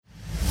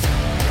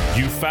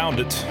You found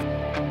it.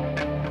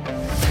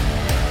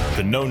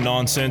 The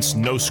no-nonsense,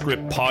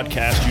 no-script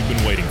podcast you've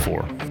been waiting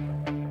for.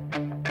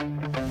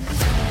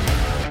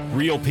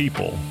 Real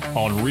people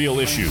on real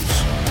issues.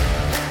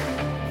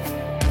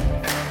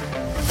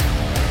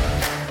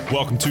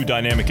 Welcome to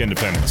Dynamic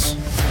Independence,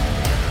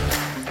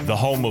 the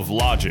home of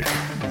logic,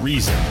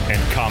 reason,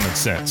 and common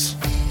sense.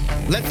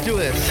 Let's do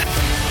this.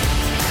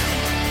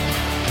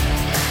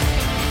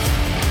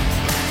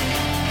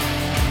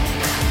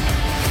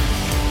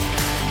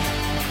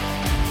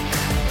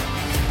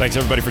 Thanks,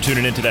 everybody, for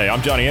tuning in today.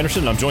 I'm Johnny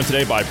Anderson, and I'm joined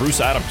today by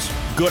Bruce Adams.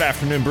 Good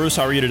afternoon, Bruce.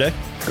 How are you today?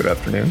 Good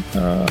afternoon.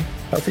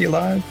 Healthy,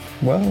 alive,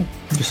 well,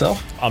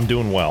 yourself? I'm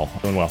doing well.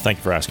 Thank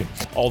you for asking.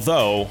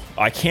 Although,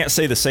 I can't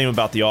say the same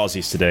about the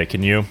Aussies today,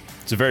 can you?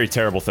 It's a very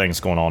terrible thing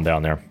that's going on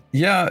down there.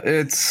 Yeah,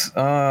 it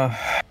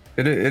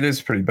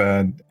is pretty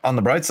bad. On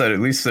the bright side, at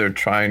least they're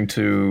trying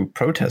to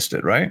protest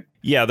it, right?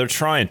 Yeah, they're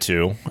trying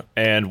to.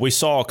 And we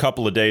saw a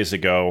couple of days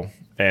ago,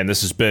 and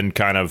this has been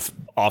kind of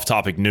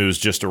off-topic news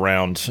just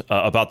around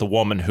about the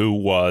woman who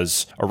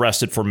was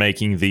arrested for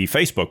making the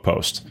Facebook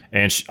post.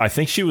 And I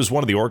think she was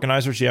one of the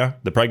organizers,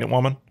 the pregnant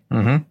woman.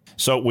 Mm-hmm.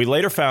 So we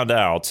later found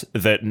out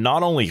that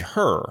not only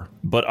her,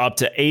 but up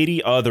to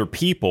 80 other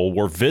people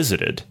were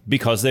visited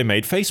because they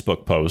made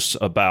Facebook posts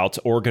about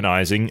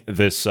organizing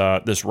this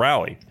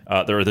rally,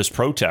 or this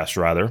protest,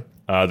 rather,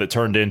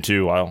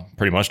 that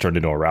pretty much turned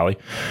into a rally.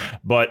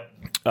 But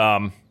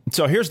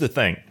so here's the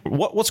thing.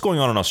 What's going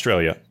on in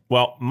Australia?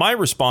 Well, my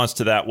response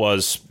to that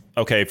was,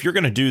 okay, if you're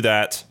going to do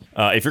that,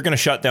 if you're going to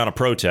shut down a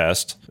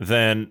protest,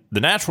 then the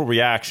natural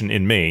reaction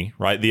in me,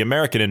 right, the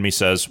American in me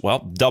says, well,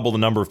 double the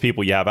number of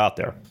people you have out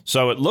there.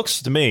 So it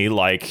looks to me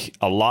like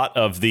a lot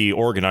of the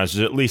organizers,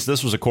 at least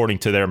this was according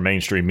to their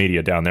mainstream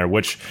media down there,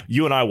 which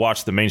you and I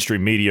watched the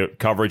mainstream media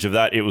coverage of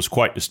that. It was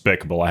quite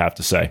despicable, I have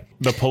to say.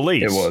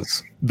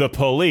 The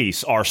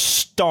police are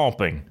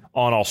stomping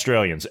on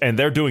Australians, and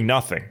they're doing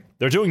nothing.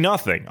 They're doing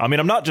nothing. I mean,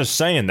 I'm not just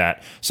saying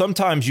that.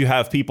 Sometimes you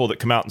have people that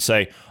come out and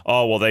say,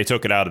 oh, well, they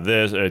took it out of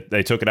this,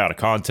 they took it out of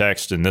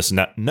context and this and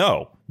that.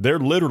 No, they're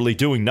literally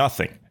doing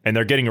nothing, and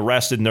they're getting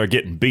arrested and they're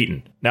getting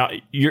beaten. Now,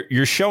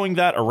 you're showing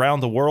that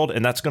around the world,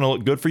 and that's going to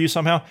look good for you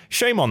somehow.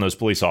 Shame on those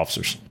police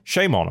officers.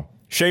 Shame on them.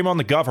 Shame on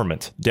the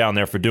government down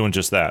there for doing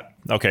just that.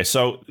 Okay,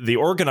 so the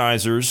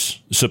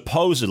organizers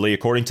supposedly,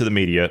 according to the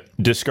media,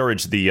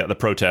 discouraged the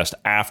protest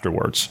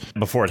afterwards,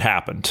 before it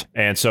happened.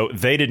 And so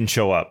they didn't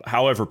show up.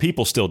 However,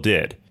 people still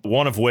did.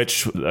 One of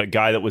which, a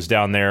guy that was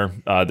down there,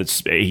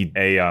 that's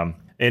a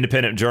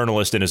independent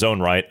journalist in his own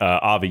right,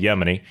 Avi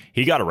Yemeni,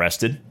 he got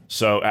arrested.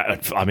 So,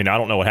 I mean, I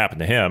don't know what happened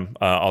to him.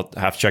 I'll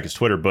have to check his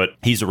Twitter, but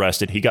he's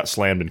arrested. He got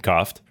slammed and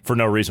cuffed for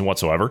no reason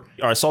whatsoever.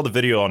 I saw the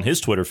video on his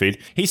Twitter feed.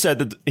 He said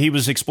that he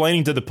was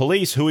explaining to the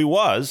police who he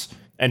was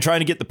and trying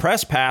to get the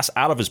press pass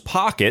out of his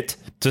pocket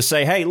to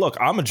say, hey, look,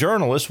 I'm a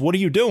journalist. What are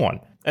you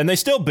doing? And they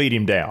still beat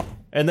him down,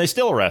 and they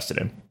still arrested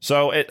him.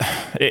 So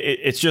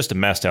it's just a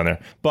mess down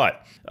there.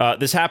 But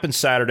this happened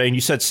Saturday, and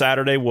you said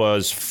Saturday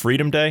was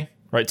Freedom Day?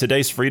 Right,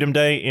 today's Freedom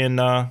Day in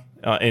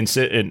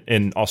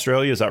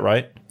Australia. Is that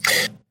right?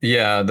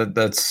 Yeah,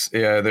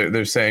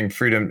 They're saying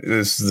freedom.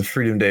 This is the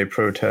Freedom Day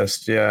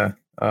protest. Yeah.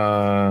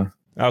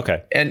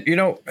 Okay. And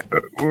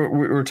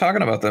we're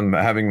talking about them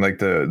having like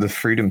the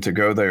freedom to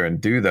go there and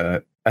do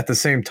that. At the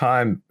same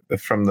time,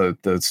 from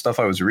the stuff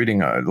I was reading,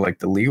 like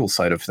the legal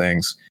side of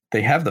things,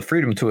 they have the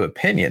freedom to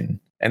opinion,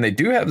 and they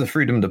do have the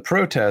freedom to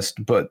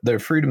protest, but their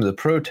freedom to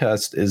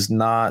protest is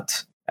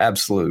not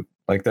absolute.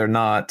 Like they're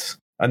not.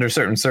 Under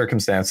certain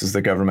circumstances,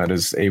 the government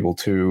is able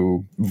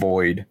to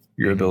void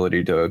your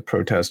ability to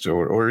protest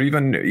or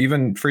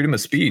even freedom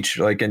of speech,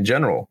 like in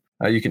general.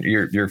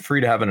 You're free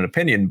to have an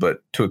opinion,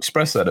 but to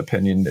express that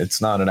opinion,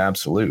 it's not an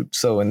absolute.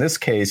 So in this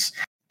case,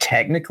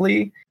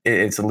 technically,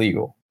 it's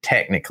illegal.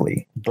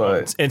 Technically,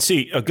 but and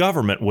see, a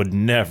government would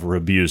never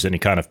abuse any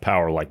kind of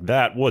power like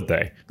that, would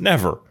they?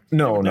 Never.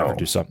 No.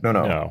 Do something.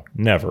 No,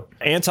 never.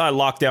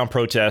 Anti-lockdown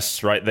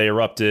protests, right? They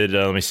erupted.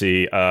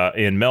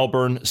 In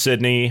Melbourne,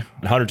 Sydney.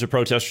 Hundreds of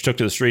protesters took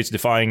to the streets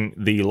defying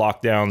the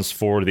lockdowns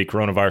for the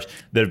coronavirus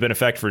that have been in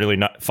effect for nearly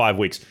 5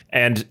 weeks.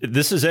 And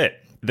this is it.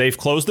 They've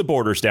closed the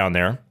borders down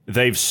there.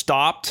 They've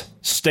stopped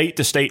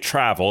state-to-state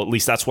travel. At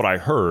least that's what I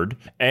heard.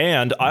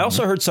 And I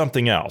also heard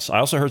something else.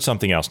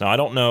 Now, I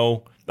don't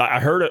know. I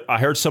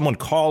heard someone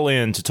call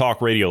in to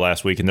talk radio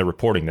last week, and they're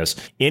reporting this.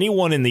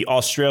 Anyone in the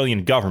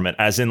Australian government,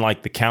 as in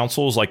like the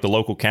councils, like the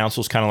local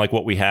councils, kind of like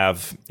what we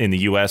have in the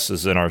U.S.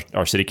 as in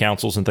our city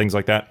councils and things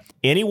like that.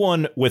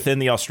 Anyone within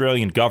the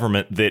Australian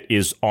government that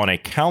is on a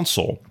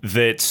council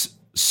that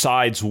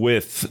sides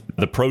with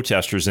the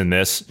protesters in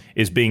this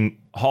is being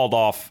hauled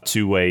off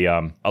to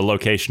a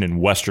location in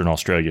Western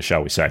Australia,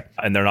 shall we say,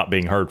 and they're not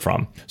being heard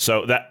from.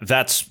 So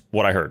that's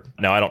what I heard.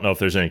 Now, I don't know if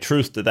there's any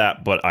truth to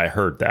that, but I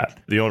heard that.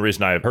 The only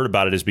reason I heard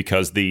about it is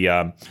because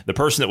the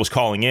person that was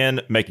calling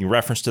in, making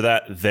reference to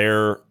that,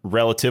 their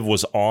relative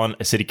was on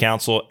a city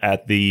council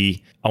at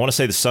I want to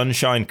say the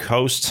Sunshine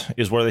Coast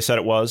is where they said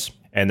it was.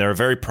 And they're a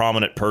very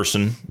prominent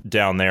person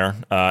down there,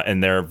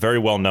 and they're very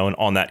well known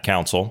on that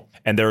council.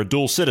 and they're a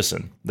dual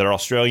citizen. They're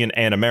Australian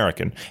and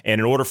American. And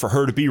in order for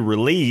her to be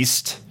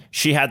released,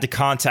 she had to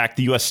contact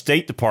the U.S.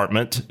 State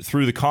Department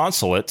through the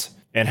consulate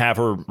and have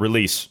her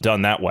release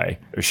done that way.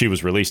 She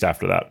was released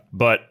after that.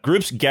 But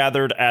groups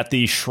gathered at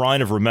the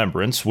Shrine of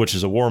Remembrance, which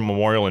is a war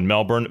memorial in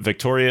Melbourne,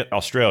 Victoria,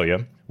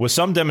 Australia, with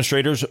some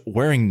demonstrators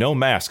wearing no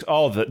masks.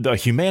 Oh, the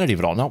humanity of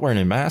it all, not wearing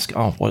a mask?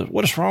 Oh,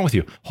 what is wrong with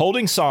you?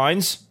 Holding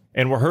signs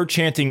and were heard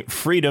chanting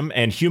chanting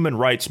and human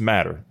rights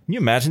matter. Can you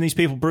imagine these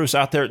people, Bruce,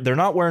 out there? They're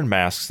not wearing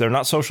masks. They're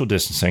not social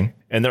distancing.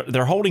 And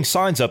they're holding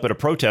signs up at a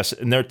protest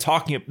and they're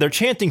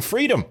chanting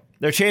freedom.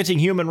 They're chanting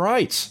human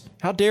rights.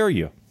 How dare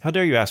you? How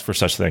dare you ask for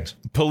such things?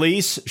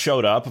 Police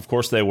showed up. Of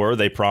course they were.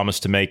 They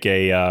promised to make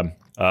a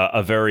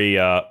very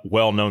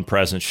well-known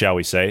presence, shall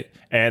we say.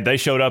 And they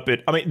showed up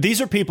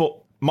these are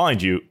people,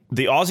 mind you,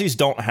 the Aussies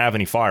don't have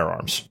any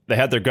firearms. They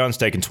had their guns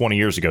taken 20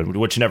 years ago,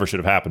 which never should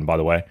have happened, by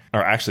the way.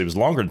 Or actually, it was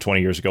longer than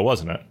 20 years ago,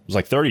 wasn't it? It was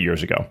like 30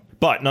 years ago.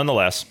 But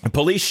nonetheless,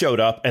 police showed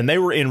up and they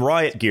were in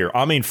riot gear.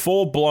 I mean,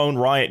 full-blown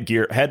riot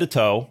gear, head to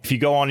toe. If you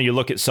go on and you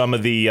look at some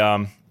of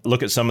the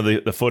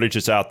footage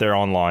that's out there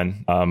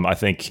online. I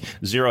think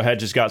Zero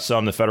Hedge has got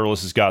some, the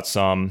Federalist has got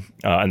some,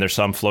 and there's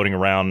some floating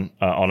around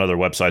on other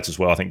websites as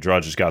well. I think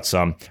Drudge has got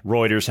some.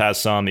 Reuters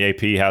has some. The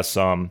AP has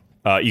some.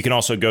 You can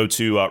also go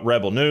to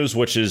Rebel News,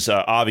 which is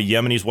Avi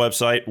Yemeni's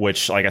website,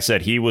 which, like I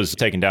said, he was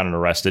taken down and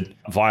arrested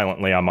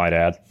violently, I might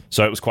add.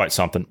 So it was quite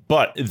something.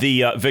 But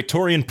the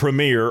Victorian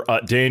Premier,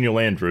 Daniel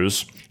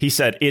Andrews, he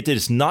said, "It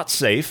is not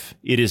safe.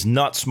 It is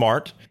not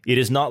smart. It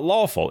is not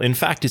lawful. In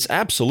fact, it's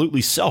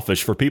absolutely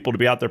selfish for people to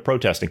be out there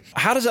protesting."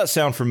 How does that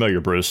sound familiar,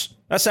 Bruce?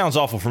 That sounds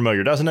awful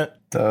familiar, doesn't it?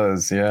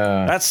 Does,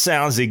 yeah. That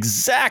sounds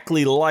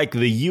exactly like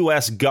the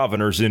U.S.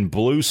 governors in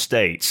blue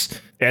states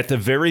at the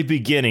very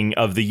beginning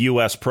of the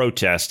U.S.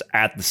 protest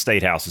at the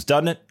state houses,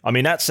 doesn't it? I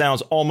mean, that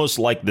sounds almost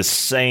like the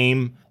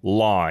same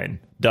line,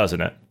 doesn't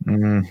it?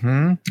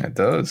 Mm-hmm. It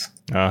does.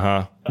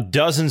 Uh-huh.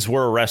 Dozens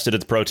were arrested at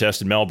the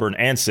protest in Melbourne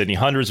and Sydney.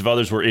 Hundreds of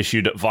others were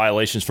issued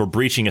violations for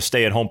breaching a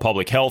stay-at-home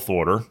public health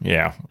order.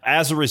 Yeah.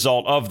 As a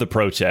result of the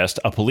protest,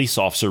 a police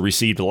officer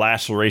received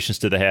lacerations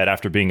to the head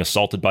after being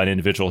assaulted by an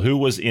individual who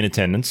was in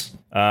attendance.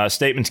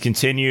 Statements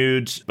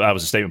continued. That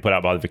was a statement put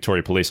out by the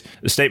Victoria Police.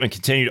 The statement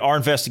continued, "Our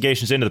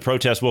investigations into the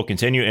protest will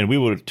continue, and we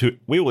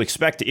will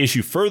expect to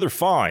issue further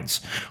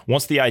fines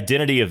once the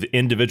identity of the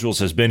individuals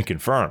has been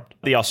confirmed."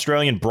 The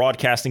Australian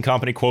Broadcasting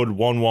Company quoted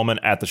one woman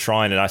at the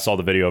shrine, and I saw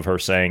the video of her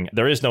saying,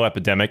 "There is no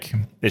epidemic.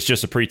 It's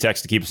just a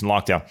pretext to keep us in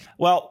lockdown."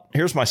 Well,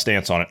 here's my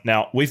stance on it.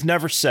 Now, we've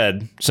never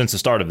said since the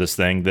start of this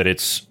thing that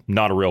it's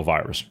not a real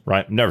virus,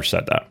 right? Never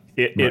said that.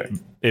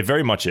 It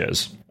very much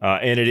is.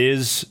 And it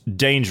is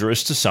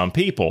dangerous to some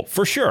people,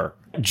 for sure.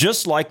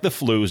 Just like the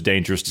flu is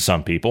dangerous to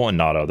some people and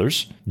not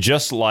others.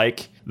 Just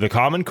like the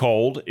common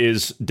cold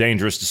is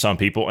dangerous to some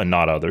people and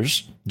not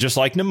others. Just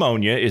like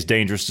pneumonia is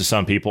dangerous to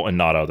some people and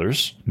not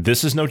others.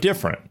 This is no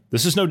different.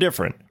 This is no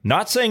different.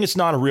 Not saying it's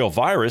not a real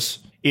virus.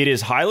 It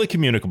is highly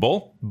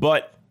communicable,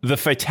 but the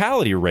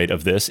fatality rate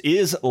of this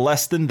is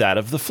less than that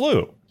of the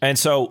flu. And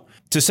so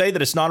to say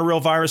that it's not a real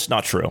virus,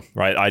 not true,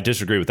 right? I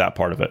disagree with that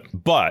part of it.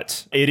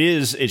 But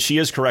she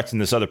is correct in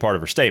this other part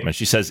of her statement.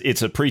 She says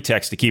it's a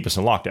pretext to keep us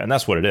in lockdown. And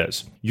that's what it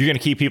is. You're going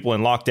to keep people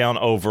in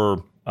lockdown over,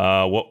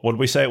 what did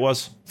we say it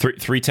was?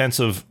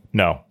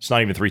 No, it's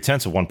not even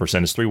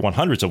 0.3%. It's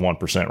 0.03 of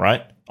 1%,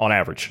 right? On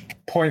average.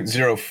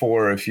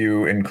 0.04 if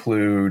you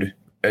include...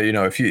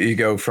 if you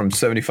go from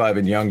 75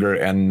 and younger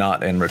and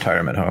not in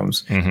retirement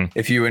homes. Mm-hmm.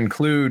 If you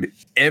include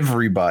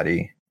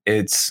everybody,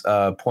 it's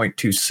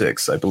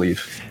 0.26, I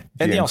believe.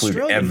 And you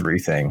include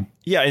everything.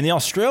 Yeah, in the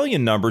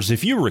Australian numbers,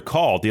 if you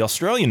recall, the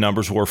Australian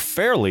numbers were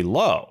fairly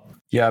low.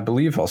 Yeah, I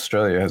believe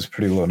Australia has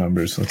pretty low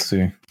numbers. Let's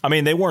see. I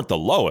mean, they weren't the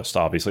lowest,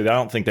 obviously. I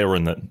don't think they were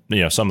in the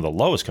some of the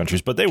lowest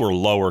countries, but they were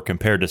lower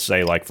compared to,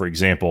 say, like, for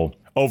example,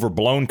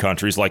 overblown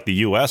countries like the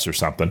U.S. or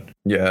something.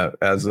 Yeah,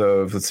 as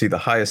of, let's see, the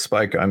highest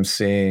spike I'm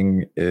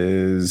seeing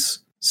is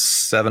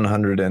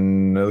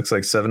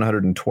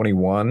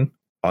 721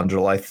 on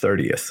July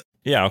 30th.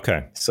 Yeah,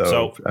 okay.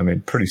 So I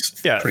mean, pretty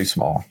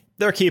small.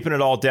 They're keeping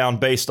it all down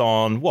based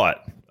on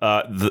what?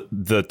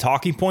 The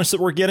talking points that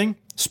we're getting?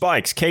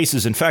 Spikes,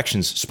 cases,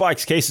 infections,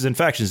 spikes, cases,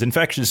 infections,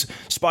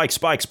 spikes,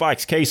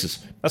 cases.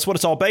 That's what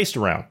it's all based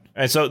around.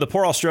 And so the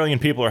poor Australian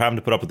people are having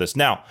to put up with this.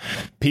 Now,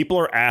 people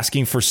are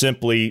asking for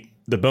simply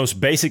the most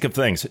basic of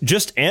things.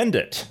 Just end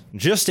it.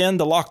 Just end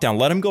the lockdown.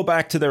 Let them go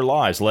back to their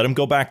lives. Let them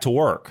go back to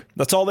work.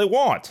 That's all they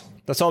want.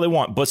 That's all they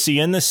want. But see,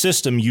 in this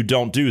system, you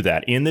don't do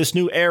that. In this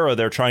new era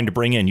they're trying to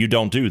bring in, you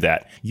don't do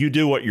that. You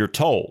do what you're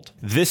told.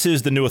 This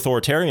is the new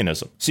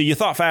authoritarianism. See, you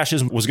thought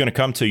fascism was going to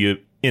come to you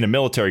in a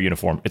military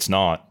uniform. It's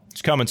not.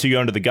 It's coming to you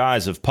under the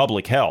guise of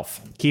public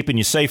health, keeping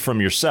you safe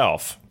from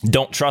yourself.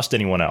 Don't trust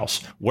anyone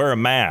else. Wear a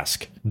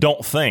mask.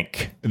 Don't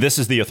think. This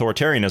is the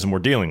authoritarianism we're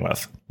dealing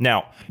with.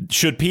 Now,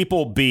 should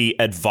people be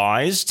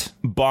advised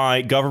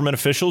by government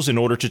officials in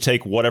order to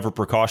take whatever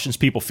precautions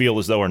people feel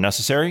as though are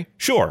necessary?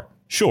 Sure.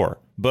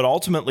 But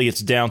ultimately,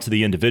 it's down to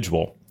the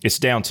individual. It's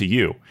down to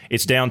you.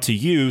 It's down to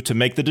you to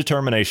make the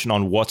determination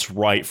on what's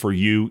right for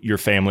you, your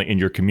family, and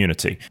your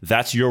community.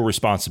 That's your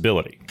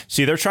responsibility.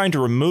 See, they're trying to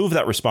remove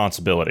that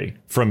responsibility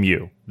from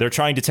you. They're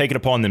trying to take it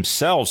upon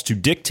themselves to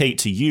dictate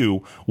to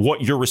you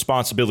what your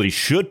responsibility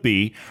should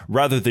be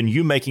rather than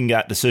you making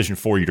that decision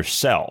for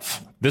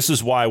yourself. This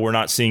is why we're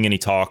not seeing any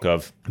talk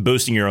of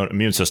boosting your own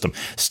immune system.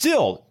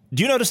 Still,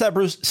 do you notice that,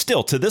 Bruce?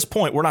 Still, to this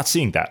point, we're not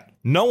seeing that.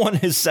 No one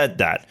has said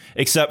that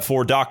except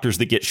for doctors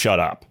that get shut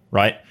up,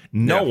 right?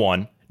 No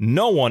one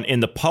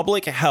in the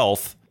public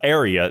health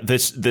area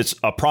that's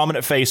a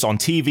prominent face on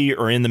TV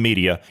or in the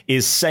media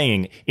is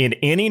saying in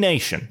any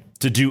nation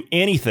to do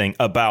anything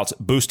about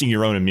boosting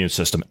your own immune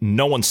system.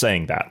 No one's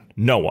saying that.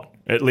 No one.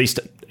 At least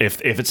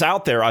if it's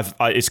out there,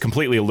 it's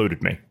completely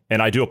eluded me,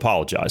 and I do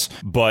apologize.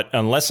 But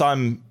unless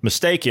I'm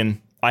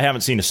mistaken, I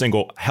haven't seen a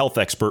single health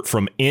expert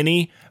from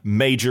any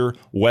major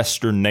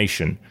Western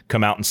nation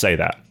come out and say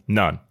that.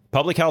 None.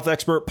 Public health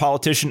expert,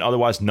 politician,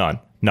 otherwise none.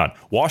 None.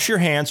 Wash your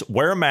hands,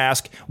 wear a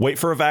mask, wait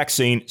for a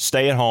vaccine,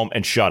 stay at home,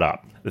 and shut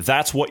up.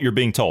 That's what you're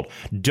being told.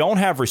 Don't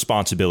have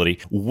responsibility.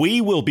 We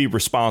will be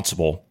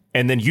responsible,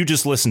 and then you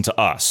just listen to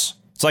us.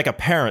 It's like a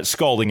parent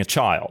scolding a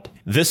child.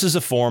 This is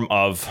a form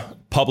of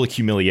public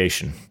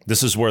humiliation.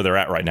 This is where they're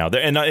at right now.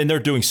 And they're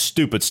doing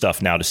stupid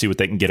stuff now to see what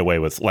they can get away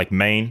with, like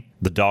Maine,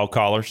 the dog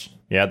collars,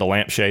 the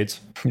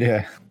lampshades.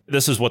 Yeah.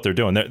 This is what they're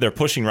doing. They're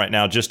pushing right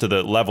now just to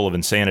the level of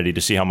insanity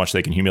to see how much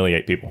they can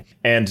humiliate people.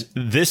 And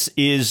this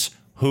is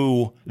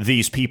who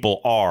these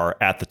people are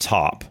at the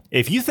top.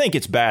 If you think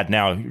it's bad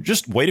now,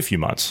 just wait a few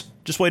months.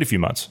 Just wait a few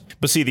months.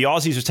 But see, the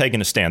Aussies are taking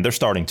a stand. They're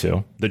starting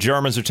to. The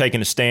Germans are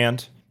taking a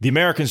stand. The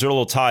Americans are a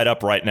little tied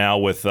up right now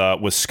with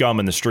scum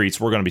in the streets.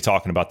 We're going to be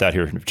talking about that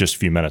here in just a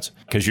few minutes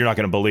because you're not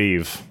going to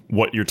believe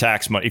what your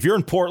tax money. If you're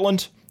in Oregon,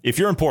 if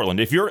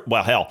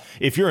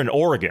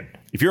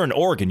you're in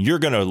Oregon, you're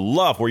going to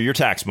love where your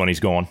tax money's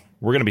going.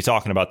 We're going to be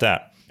talking about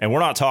that. And we're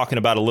not talking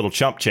about a little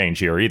chump change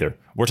here either.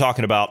 We're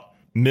talking about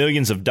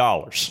millions of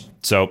dollars.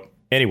 So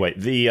anyway,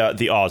 the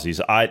Aussies,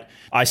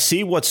 I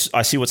see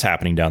what's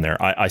happening down there.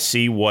 I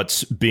see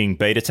what's being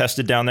beta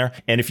tested down there.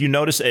 And if you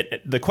notice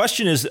it, the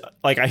question is,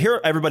 like, I hear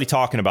everybody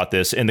talking about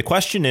this, and the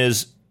question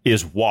is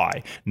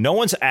why. No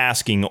one's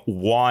asking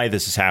why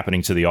this is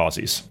happening to the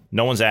Aussies.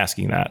 No one's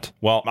asking that.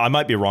 Well, I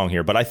might be wrong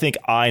here, but I think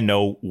I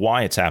know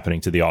why it's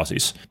happening to the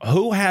Aussies.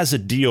 Who has a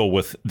deal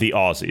with the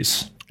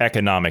Aussies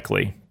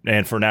economically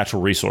and for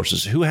natural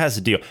resources? Who has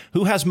a deal?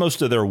 Who has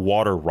most of their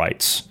water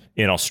rights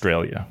in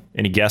Australia?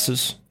 Any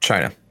guesses?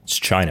 China. It's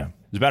China.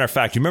 As a matter of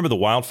fact, you remember the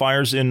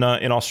wildfires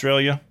in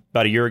Australia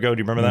about a year ago? Do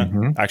you remember that?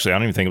 Mm-hmm. Actually, I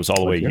don't even think it was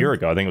all the way a year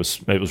ago. I think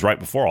it was right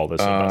before all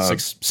this,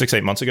 about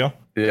 8 months ago.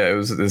 Yeah,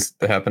 this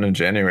happened in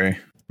January.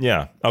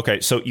 Yeah. Okay.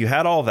 So you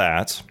had all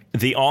that.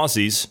 The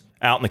Aussies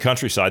out in the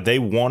countryside, they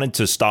wanted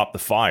to stop the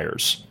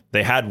fires.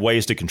 They had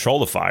ways to control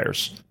the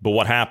fires. But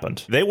what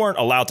happened? They weren't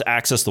allowed to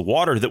access the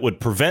water that would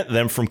prevent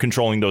them from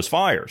controlling those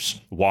fires.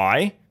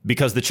 Why?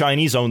 Because the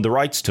Chinese owned the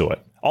rights to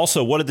it.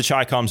 Also, what did the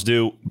Chi-Coms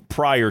do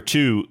prior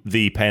to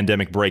the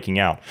pandemic breaking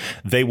out?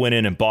 They went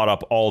in and bought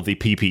up all the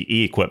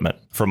PPE equipment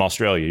from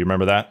Australia. You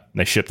remember that?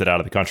 And they shipped it out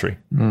of the country.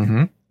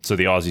 Mm-hmm. So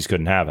the Aussies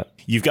couldn't have it.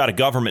 You've got a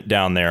government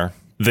down there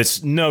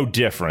that's no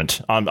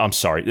different. I'm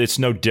sorry. It's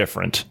no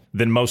different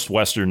than most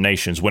Western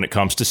nations when it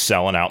comes to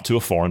selling out to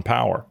a foreign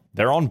power.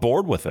 They're on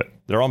board with it.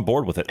 They're on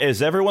board with it.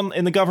 Is everyone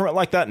in the government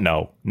like that?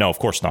 No, of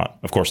course not.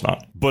 Of course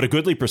not. But a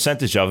goodly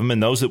percentage of them,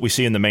 and those that we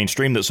see in the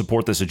mainstream that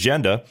support this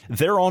agenda,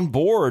 they're on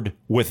board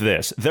with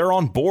this. They're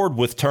on board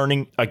with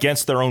turning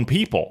against their own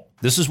people.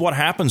 This is what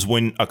happens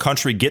when a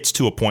country gets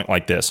to a point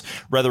like this.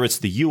 Whether it's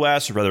the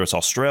U.S., or whether it's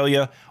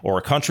Australia, or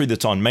a country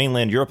that's on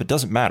mainland Europe, it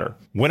doesn't matter.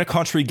 When a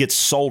country gets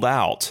sold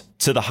out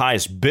to the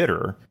highest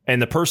bidder, and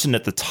the person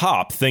at the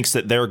top thinks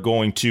that they're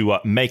going to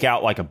make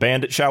out like a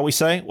bandit, shall we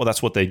say? Well,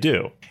 that's what they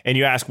do. And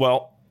you ask,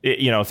 well,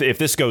 if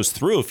this goes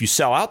through, if you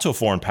sell out to a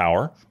foreign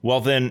power, well,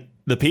 then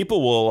the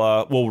people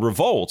will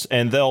revolt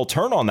and they'll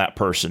turn on that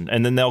person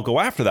and then they'll go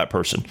after that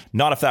person.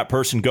 Not if that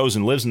person goes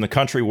and lives in the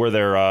country where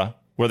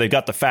they've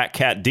got the fat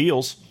cat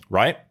deals,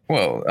 right?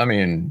 Well, I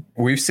mean,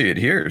 we see it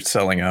here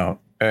selling out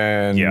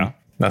and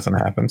nothing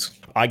happens.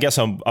 I guess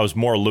I was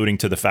more alluding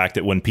to the fact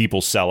that when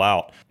people sell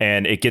out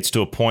and it gets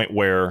to a point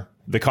where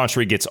the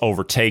country gets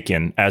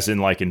overtaken, as in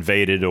like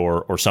invaded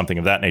or something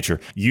of that nature,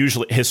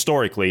 usually,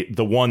 historically,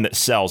 the one that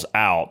sells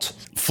out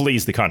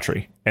flees the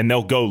country and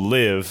they'll go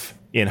live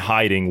in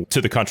hiding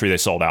to the country they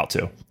sold out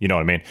to. You know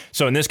what I mean?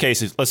 So in this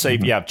case, let's say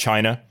if you have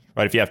China,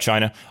 right? If you have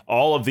China,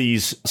 all of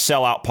these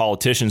sellout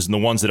politicians and the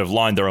ones that have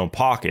lined their own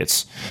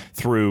pockets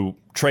through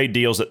trade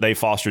deals that they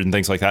fostered and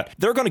things like that,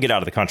 they're going to get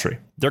out of the country.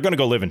 They're going to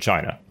go live in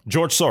China.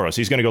 George Soros,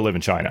 he's going to go live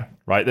in China,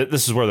 right?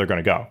 This is where they're going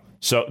to go.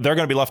 So they're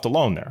going to be left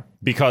alone there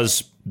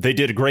because they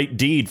did a great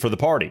deed for the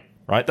party,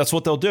 right? That's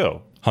what they'll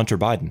do. Hunter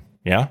Biden.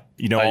 Yeah.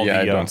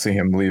 I don't see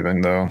him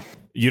leaving though.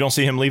 You don't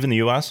see him leaving the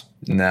U.S.?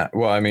 Nah.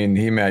 Well, I mean,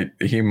 he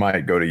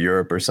might go to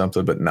Europe or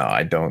something, but no,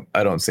 I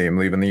don't see him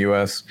leaving the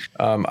U.S.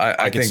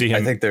 I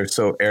think they're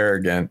so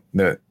arrogant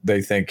that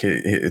they think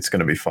it's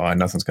going to be fine.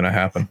 Nothing's going to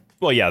happen.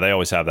 Well, yeah, they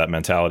always have that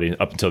mentality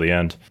up until the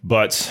end.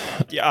 But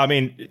yeah, I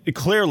mean,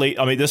 clearly,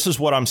 this is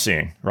what I'm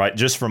seeing, right?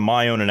 Just from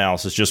my own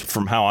analysis, just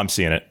from how I'm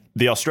seeing it.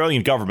 The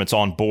Australian government's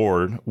on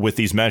board with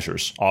these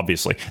measures,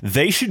 obviously.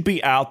 They should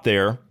be out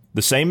there,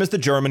 the same as the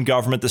German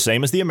government, the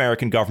same as the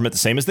American government, the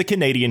same as the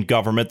Canadian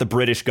government, the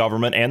British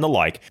government, and the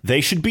like.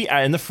 They should be,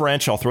 and the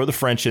French, I'll throw the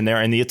French in there,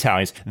 and the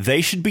Italians.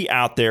 They should be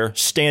out there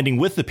standing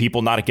with the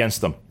people, not against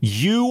them.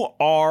 You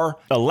are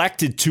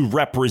elected to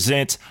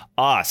represent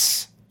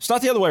us. It's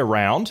not the other way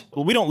around.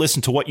 We don't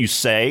listen to what you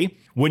say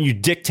when you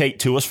dictate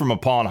to us from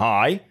upon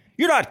high.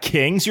 You're not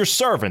kings, you're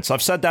servants.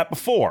 I've said that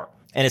before.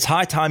 And it's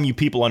high time you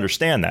people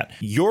understand that.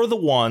 You're the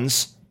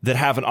ones that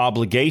have an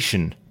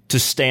obligation to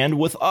stand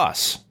with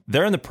us.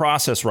 They're in the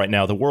process right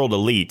now, the world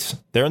elite,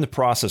 they're in the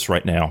process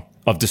right now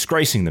of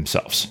disgracing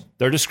themselves.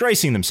 They're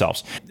disgracing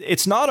themselves.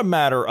 It's not a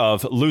matter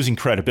of losing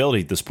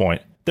credibility at this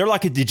point. They're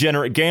like a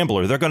degenerate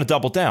gambler. They're going to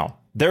double down.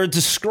 They're a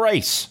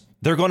disgrace.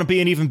 They're going to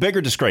be an even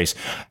bigger disgrace.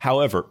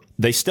 However,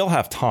 they still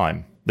have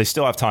time. They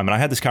still have time. And I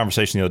had this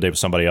conversation the other day with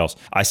somebody else.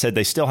 I said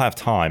they still have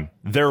time.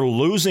 They're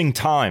losing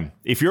time.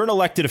 If you're an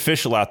elected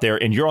official out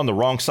there and you're on the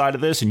wrong side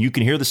of this and you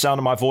can hear the sound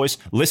of my voice,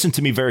 listen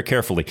to me very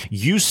carefully.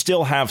 You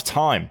still have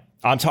time.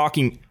 I'm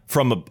talking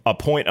from a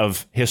point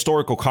of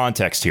historical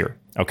context here,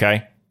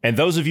 okay? And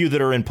those of you that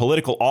are in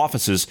political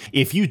offices,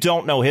 if you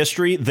don't know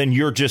history, then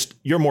you're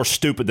more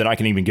stupid than I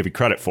can even give you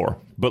credit for.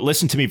 But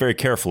listen to me very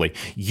carefully.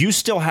 You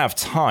still have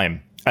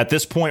time. At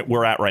this point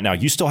we're at right now,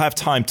 you still have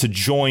time to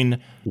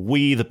join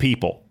we the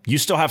people. You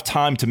still have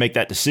time to make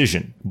that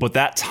decision. But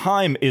that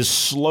time is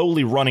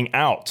slowly running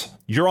out.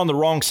 You're on the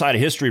wrong side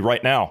of history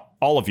right now.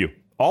 All of you.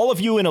 All of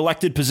you in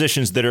elected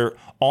positions that are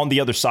on the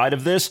other side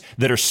of this,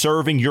 that are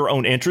serving your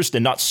own interest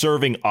and not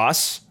serving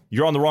us,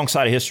 you're on the wrong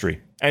side of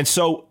history. And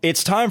so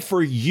it's time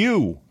for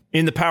you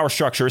in the power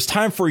structure. It's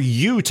time for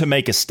you to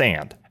make a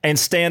stand and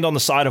stand on the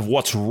side of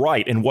what's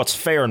right and what's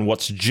fair and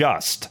what's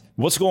just.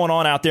 What's going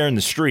on out there in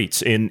the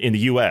streets in the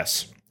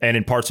U.S. and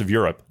in parts of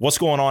Europe? What's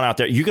going on out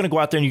there? You're going to go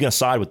out there and you're going to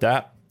side with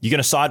that? You're going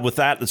to side with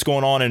that's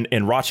going on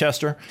in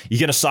Rochester? You're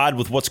going to side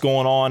with what's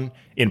going on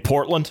in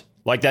Portland?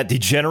 Like that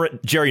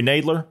degenerate Jerry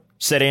Nadler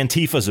said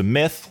Antifa's a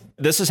myth.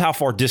 This is how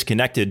far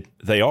disconnected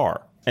they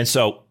are. And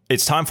so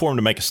it's time for them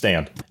to make a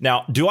stand.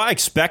 Now, do I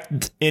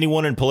expect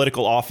anyone in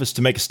political office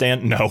to make a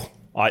stand? No,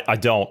 I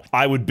don't.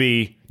 I would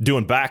be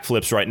doing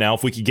backflips right now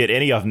if we could get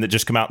any of them that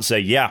just come out and say,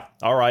 yeah,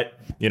 all right,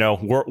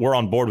 we're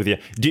on board with you.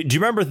 Do you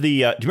remember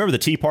the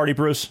Tea Party,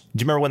 Bruce?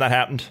 Do you remember when that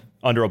happened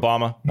under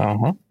Obama?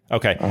 Uh-huh.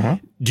 Okay. Uh-huh.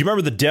 Do you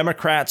remember the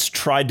Democrats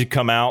tried to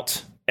come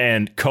out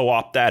and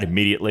co-opt that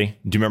immediately?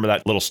 Do you remember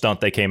that little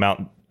stunt? They came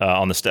out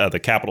on the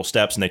Capitol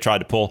steps and they tried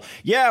to pull,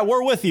 yeah,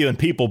 we're with you. And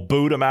people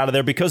booed them out of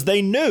there because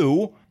they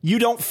knew you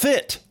don't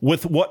fit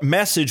with what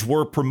message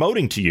we're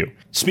promoting to you.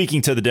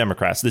 Speaking to the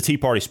Democrats, the Tea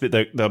Party,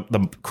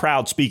 the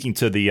crowd speaking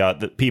to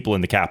the people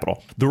in the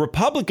Capitol. The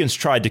Republicans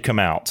tried to come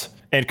out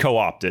and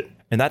co-opt it,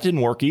 and that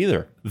didn't work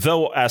either.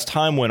 Though as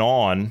time went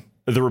on,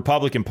 the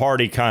Republican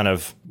Party kind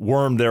of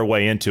wormed their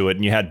way into it,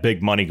 and you had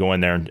big money go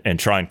in there and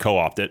try and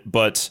co-opt it.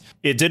 But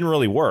it didn't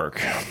really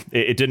work.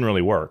 It didn't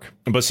really work.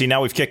 But see,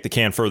 now we've kicked the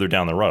can further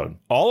down the road.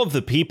 All of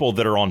the people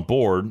that are on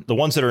board, the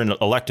ones that are in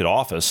elected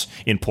office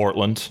in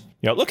Portland,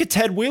 look at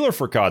Ted Wheeler,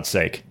 for God's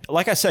sake.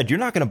 Like I said, you're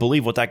not going to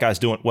believe what that guy's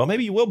doing. Well,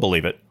 maybe you will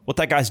believe it, what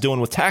that guy's doing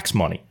with tax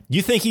money.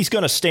 You think he's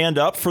going to stand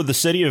up for the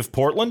city of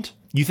Portland?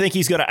 You think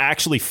he's going to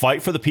actually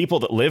fight for the people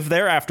that live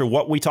there after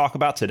what we talk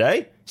about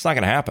today? It's not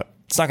going to happen.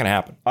 It's not going to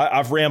happen.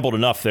 I've rambled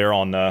enough there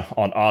on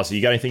Aussie.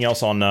 You got anything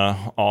else on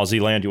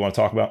Aussie land you want to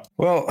talk about?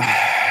 Well,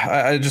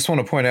 I just want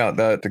to point out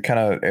that to kind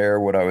of air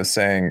what I was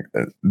saying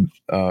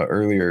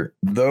earlier,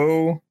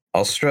 though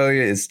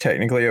Australia is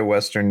technically a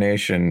Western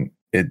nation,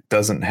 it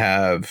doesn't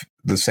have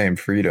the same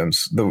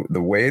freedoms.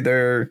 The way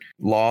their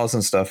laws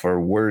and stuff are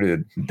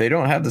worded, they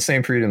don't have the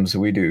same freedoms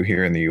we do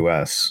here in the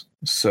U.S.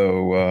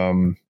 So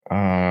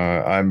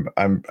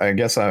I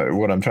guess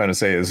what I'm trying to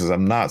say is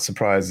I'm not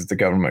surprised that the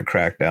government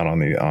cracked down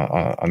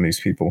on these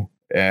people.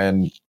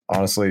 And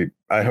honestly,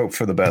 I hope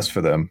for the best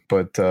for them,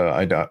 but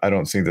I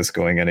don't see this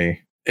going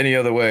any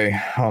other way,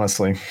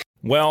 honestly.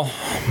 Well,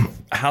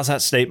 how's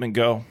that statement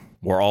go?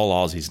 We're all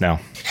Aussies now.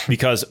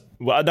 Because,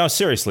 well, no,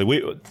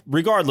 seriously,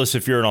 regardless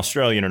if you're an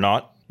Australian or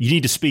not, you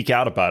need to speak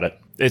out about it.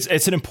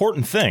 It's an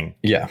important thing.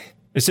 Yeah.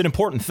 It's an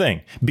important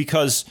thing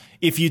because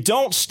if you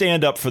don't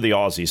stand up for the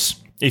Aussies,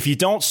 if you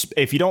don't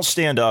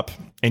stand up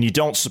and you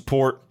don't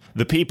support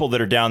the people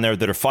that are down there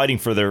that are fighting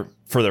for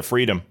their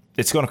freedom,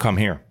 it's going to come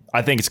here.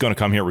 I think it's going to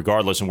come here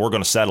regardless, and we're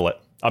going to settle it.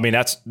 I mean,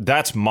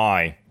 that's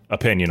my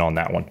opinion on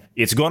that one.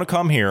 It's going to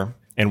come here,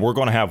 and we're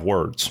going to have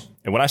words.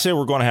 And when I say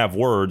we're going to have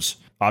words,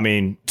 I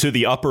mean to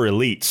the upper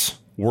elites.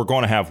 We're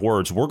going to have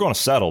words. We're going to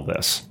settle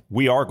this.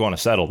 We are going to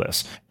settle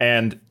this.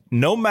 And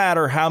no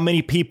matter how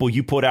many people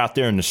you put out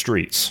there in the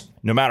streets,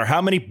 no matter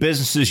how many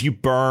businesses you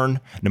burn,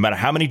 no matter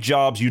how many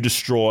jobs you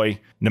destroy,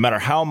 no matter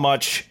how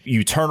much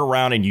you turn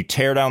around and you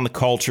tear down the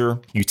culture,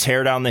 you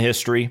tear down the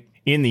history,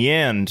 in the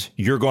end,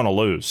 you're going to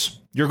lose.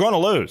 You're going to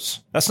lose.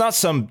 That's not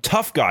some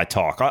tough guy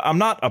talk. I'm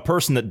not a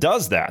person that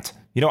does that.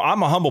 You know,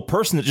 I'm a humble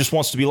person that just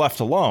wants to be left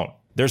alone.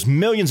 There's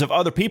millions of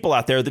other people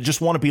out there that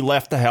just want to be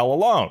left the hell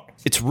alone.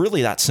 It's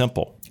really that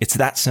simple. It's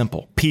that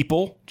simple.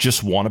 People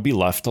just want to be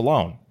left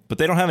alone, but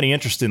they don't have any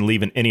interest in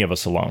leaving any of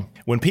us alone.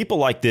 When people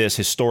like this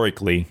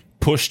historically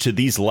push to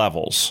these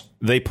levels,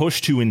 they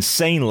push to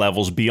insane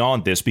levels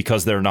beyond this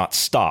because they're not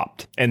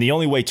stopped. And the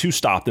only way to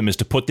stop them is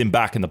to put them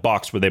back in the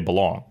box where they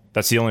belong.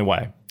 That's the only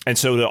way. And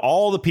so to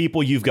all the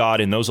people you've got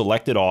in those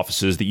elected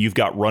offices that you've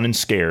got running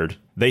scared,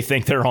 they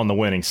think they're on the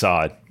winning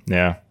side.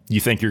 Yeah.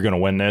 You think you're going to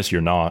win this? You're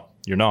not.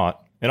 You're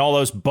not. And all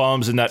those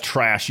bums and that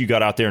trash you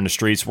got out there in the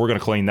streets, we're going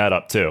to clean that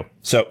up too.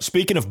 So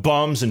speaking of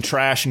bums and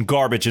trash and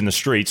garbage in the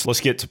streets, let's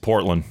get to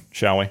Portland,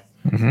 shall we?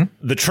 Mm-hmm.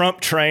 The Trump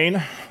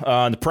train,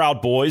 the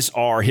Proud Boys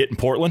are hitting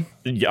Portland.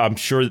 I'm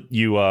sure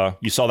you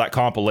saw that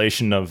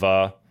compilation of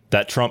that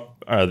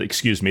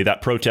that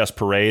protest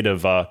parade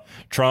of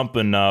Trump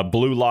and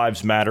Blue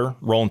Lives Matter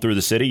rolling through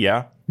the city.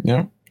 Yeah.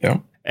 Yeah. Yeah.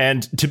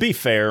 And to be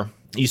fair,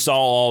 you saw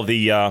all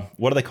the,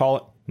 what do they call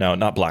it? No,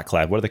 not Black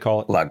Clad. What do they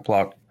call it? Black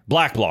Bloc.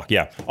 Black Bloc,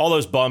 yeah. All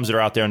those bums that are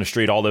out there in the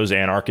street, all those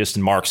anarchists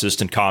and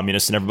Marxists and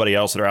communists and everybody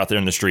else that are out there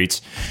in the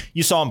streets.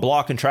 You saw them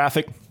blocking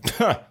traffic?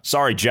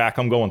 Sorry, Jack,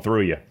 I'm going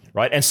through you,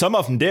 right? And some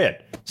of them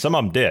did. Some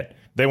of them did.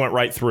 They went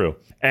right through.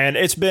 And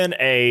it's been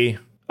a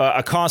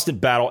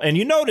constant battle. And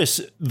you notice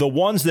the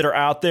ones that are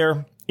out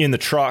there in the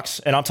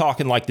trucks, and I'm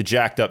talking like the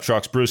jacked up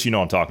trucks. Bruce, you know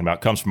what I'm talking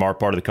about. Comes from our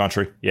part of the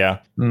country. Yeah.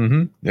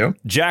 Mm-hmm. Yep.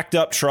 Jacked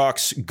up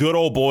trucks, good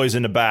old boys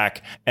in the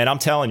back. And I'm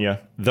telling you,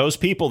 those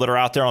people that are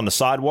out there on the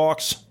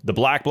sidewalks, the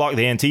Black Bloc,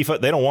 the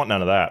Antifa, they don't want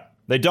none of that.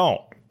 They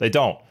don't. They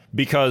don't.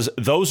 Because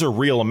those are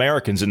real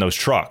Americans in those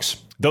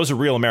trucks. Those are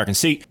real Americans.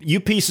 See, you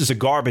pieces of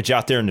garbage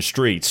out there in the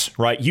streets,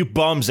 right? You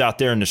bums out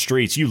there in the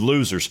streets, you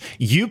losers.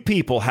 You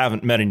people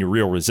haven't met any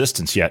real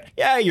resistance yet.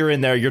 Yeah, you're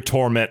in there, you're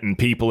tormenting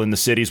people in the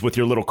cities with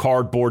your little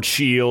cardboard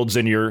shields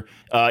and your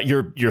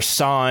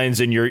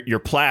signs and your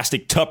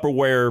plastic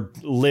Tupperware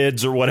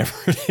lids or whatever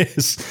it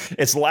is.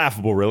 It's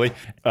laughable, really.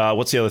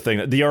 What's the other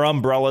thing? Your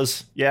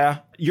umbrellas.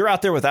 Yeah, you're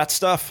out there with that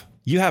stuff.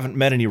 You haven't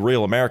met any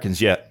real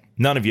Americans yet.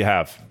 None of you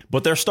have.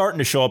 But they're starting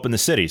to show up in the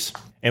cities.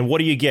 And what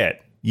do you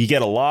get? You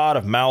get a lot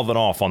of mouthing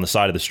off on the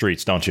side of the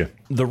streets, don't you?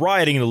 The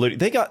rioting and the looting,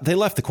 they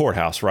left the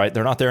courthouse, right?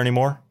 They're not there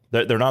anymore?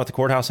 They're not at the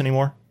courthouse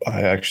anymore?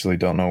 I actually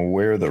don't know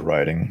where they're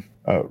rioting.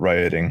 I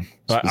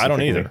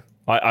don't either.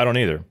 I don't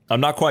either.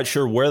 I'm not quite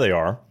sure where they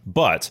are,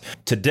 but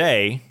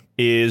today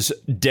is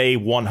day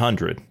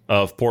 100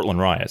 of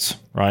Portland riots,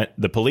 right?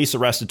 The police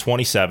arrested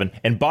 27.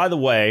 And by the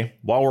way,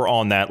 while we're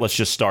on that, let's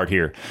just start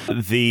here.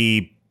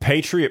 The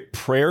Patriot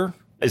Prayer,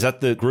 is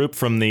that the group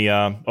from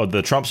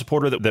the Trump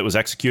supporter that was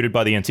executed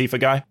by the Antifa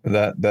guy?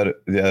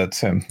 That's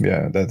him.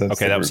 Yeah, that's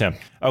okay. That was him.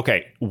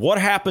 Okay, what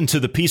happened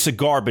to the piece of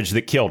garbage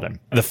that killed him?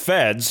 The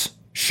feds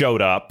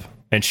showed up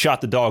and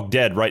shot the dog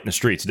dead right in the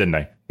streets, didn't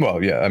they?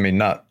 Well, yeah. I mean,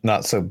 not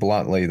so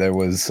bluntly. There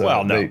was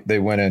no. They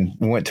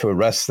went to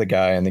arrest the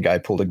guy, and the guy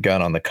pulled a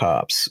gun on the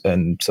cops,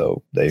 and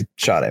so they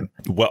shot him.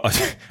 Well,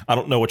 I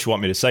don't know what you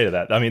want me to say to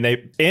that. I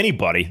mean,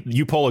 anybody,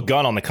 you pull a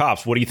gun on the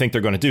cops, what do you think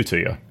they're going to do to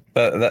you?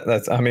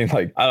 That's. I mean,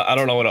 like, I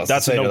don't know what else to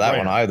say to that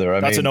one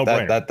either. That's a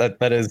no-brainer.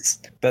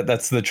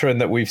 That's the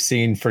trend that we've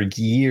seen for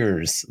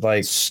years.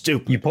 Like,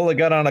 stupid. You pull a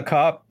gun on a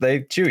cop,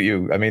 they shoot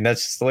you. I mean,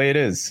 that's just the way it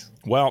is.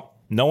 Well,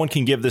 no one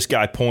can give this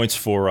guy points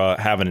for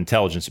having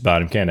intelligence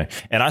about him, can they?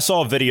 And I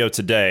saw a video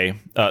today.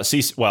 I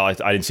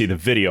didn't see the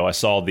video. I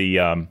saw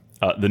the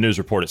news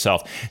report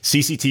itself.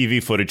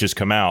 CCTV footage has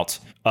come out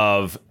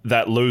of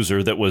that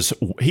loser that was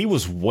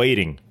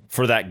waiting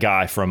for that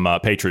guy from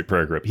Patriot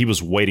Prayer Group. He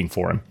was waiting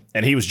for him.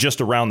 And he was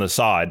just around the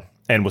side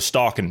and was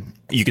stalking.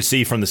 You could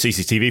see from the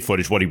CCTV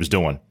footage what he was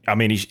doing. I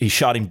mean, he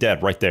shot him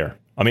dead right there.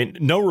 I mean,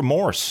 no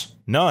remorse.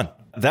 None.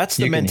 That's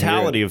the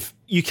mentality of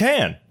you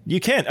can.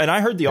 And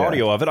I heard the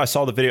audio of it. I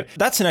saw the video.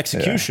 That's an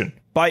execution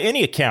by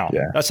any account.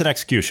 Yeah. That's an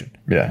execution.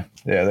 Yeah.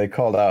 Yeah. They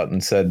called out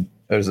and said,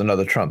 there's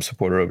another Trump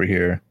supporter over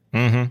here.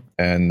 Mm-hmm.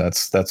 And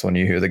that's when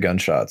you hear the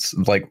gunshots,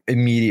 like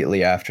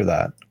immediately after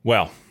that.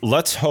 Well,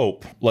 let's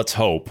hope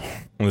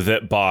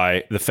that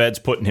by the feds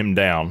putting him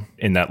down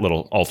in that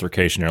little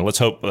altercation here, let's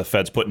hope the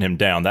feds putting him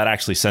down, that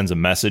actually sends a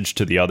message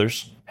to the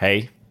others.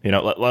 Hey,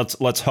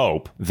 let's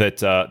hope that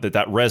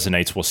that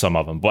resonates with some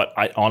of them. But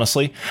I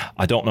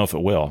don't know if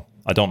it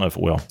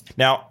will.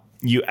 Now,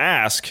 you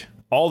ask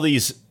all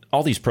these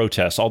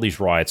protests, all these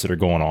riots that are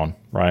going on,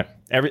 right?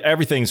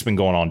 Everything's been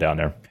going on down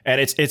there. And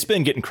it's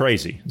been getting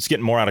crazy. It's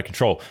getting more out of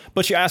control.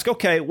 But you ask,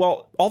 okay,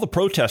 well, all the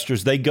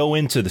protesters, they go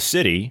into the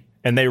city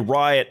and they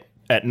riot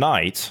at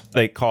night.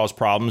 They cause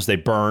problems, they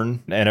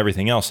burn and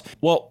everything else.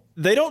 Well,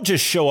 they don't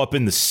just show up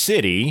in the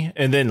city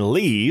and then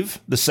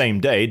leave the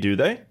same day, do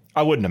they?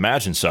 I wouldn't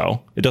imagine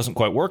so. It doesn't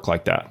quite work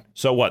like that.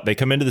 So what? They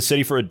come into the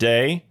city for a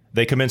day.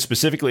 They come in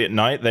specifically at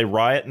night. They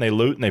riot and they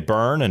loot and they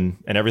burn and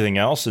everything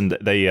else. And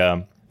they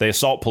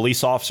assault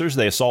police officers.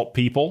 They assault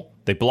people.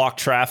 They block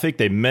traffic.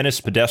 They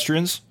menace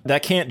pedestrians.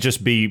 That can't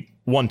just be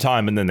one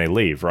time and then they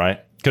leave, right?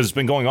 Because it's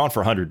been going on for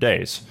 100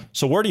 days.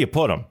 So where do you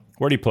put them?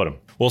 Where do you put them?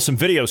 Well, some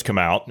videos come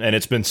out, and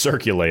it's been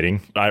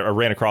circulating. I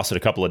ran across it a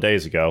couple of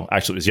days ago.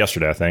 Actually, it was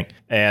yesterday, I think.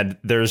 And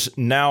there's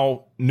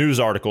now news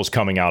articles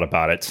coming out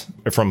about it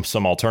from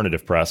some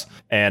alternative press.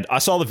 And I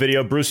saw the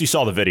video. Bruce, you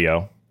saw the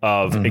video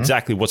of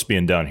exactly what's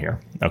being done here.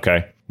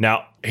 Okay.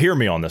 Now, hear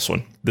me on this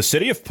one. The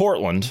city of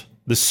Portland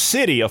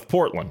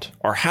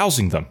are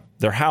housing them.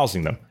 They're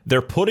housing them.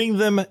 They're putting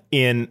them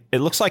in, it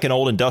looks like an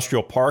old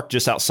industrial park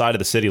just outside of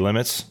the city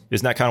limits.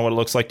 Isn't that kind of what it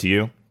looks like to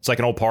you? It's like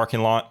an old parking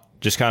lot,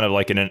 just kind of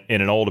like in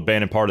an old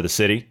abandoned part of the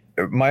city.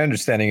 My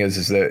understanding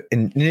is that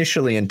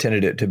initially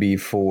intended it to be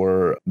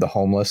for the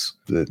homeless.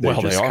 They are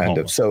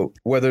homeless. So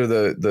whether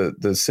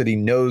the city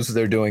knows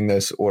they're doing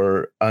this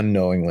or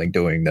unknowingly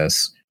doing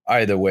this,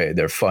 either way,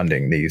 they're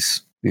funding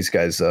these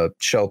guys,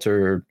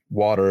 shelter,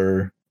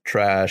 water,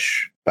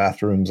 trash,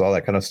 bathrooms, all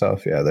that kind of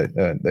stuff. Yeah,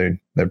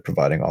 they're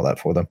providing all that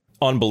for them.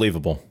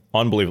 Unbelievable.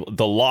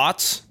 The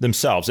lots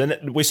themselves.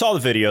 And we saw the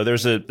video.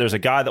 There's a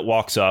guy that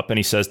walks up and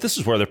he says, this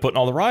is where they're putting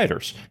all the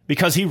rioters,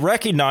 because he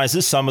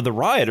recognizes some of the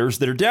rioters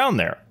that are down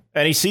there.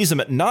 And he sees them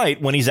at night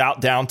when he's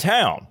out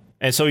downtown.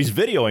 And so he's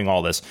videoing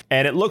all this.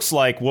 And it looks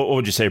like, what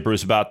would you say,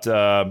 Bruce, about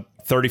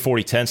 30,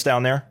 40 tents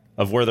down there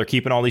of where they're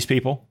keeping all these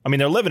people? I mean,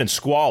 they're living in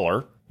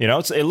squalor. You know,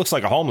 it looks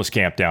like a homeless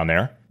camp down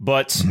there,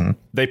 but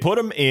they put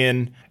them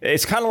in.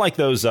 It's kind of like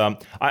those.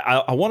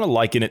 I want to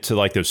liken it to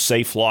like those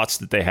safe lots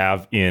that they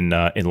have in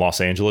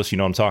Los Angeles. You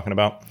know what I'm talking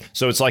about?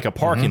 So it's like a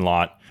parking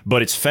lot,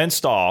 but it's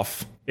fenced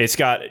off. It's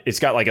got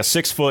like a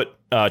 6-foot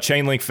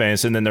chain link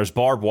fence, and then there's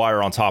barbed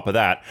wire on top of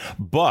that.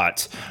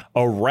 But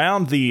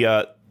around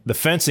the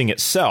fencing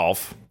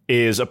itself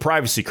is a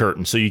privacy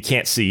curtain, so you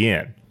can't see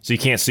in. So you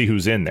can't see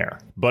who's in there.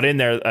 But in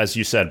there, as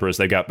you said, Bruce,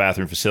 they've got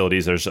bathroom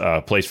facilities. There's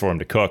a place for them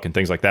to cook and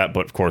things like that.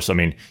 But of course, I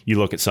mean, you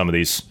look at some of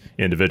these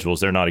individuals,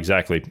 they're not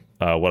exactly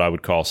what I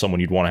would call someone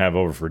you'd want to have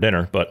over for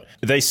dinner. But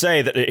they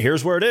say that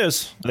here's where it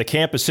is. The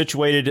camp is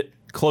situated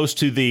close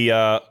to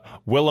the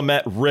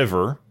Willamette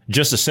River,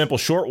 just a simple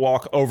short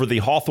walk over the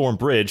Hawthorne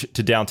Bridge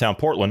to downtown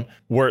Portland,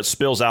 where it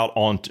spills out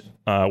onto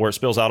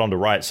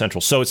Riot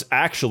Central. So it's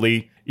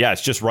actually,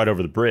 it's just right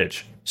over the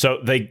bridge.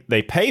 So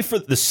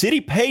the city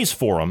pays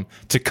for them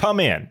to come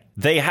in.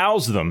 They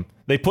house them.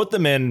 They put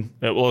them in,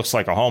 it looks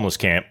like a homeless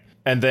camp,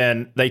 and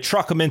then they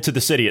truck them into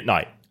the city at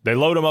night. They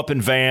load them up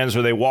in vans,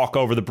 or they walk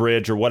over the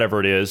bridge, or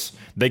whatever it is.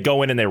 They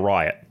go in and they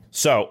riot.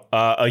 So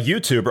a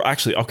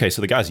YouTuber,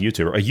 so the guy's a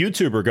YouTuber. A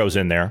YouTuber goes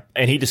in there,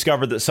 and he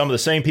discovered that some of the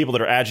same people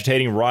that are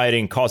agitating,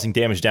 rioting, causing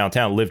damage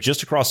downtown live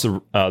just across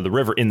the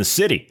river in the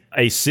city.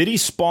 A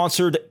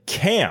city-sponsored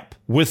camp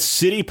with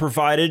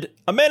city-provided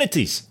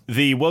amenities.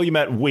 The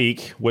Willamette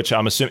Week, which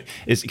I'm assuming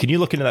is, can you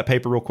look into that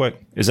paper real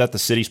quick? Is that the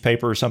city's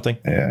paper or something?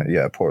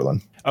 Yeah,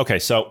 Portland. Okay,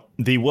 so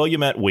the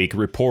Willamette Week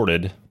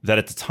reported that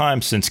at the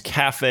time, since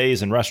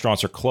cafes and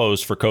restaurants are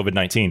closed for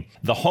COVID-19,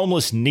 the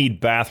homeless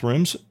need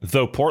bathrooms,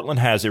 though Portland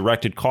has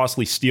erected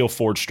costly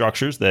steel-forged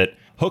structures that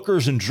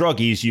hookers and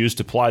druggies use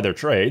to ply their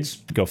trades,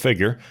 go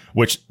figure,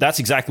 which that's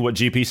exactly what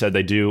GP said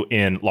they do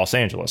in Los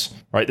Angeles,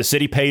 right? The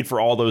city paid for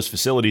all those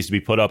facilities to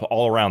be put up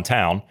all around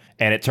town,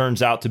 and it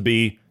turns out to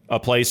be a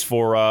place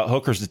for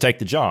hookers to take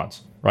the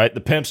johns. Right?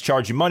 The pimps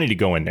charge you money to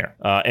go in there,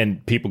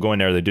 and people go in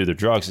there, they do their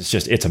drugs.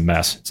 It's a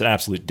mess. It's an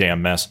absolute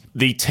damn mess.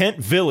 The tent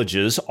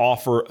villages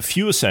offer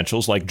few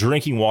essentials like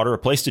drinking water, a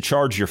place to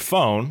charge your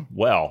phone.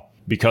 Well,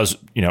 because,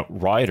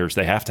 rioters,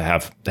 they have to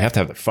have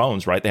their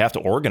phones, right? They have to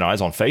organize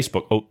on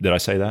Facebook. Oh, did I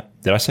say that?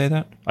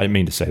 I didn't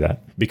mean to say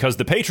that. Because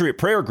the Patriot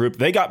Prayer Group,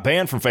 they got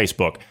banned from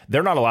Facebook.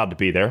 They're not allowed to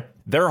be there.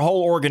 Their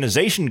whole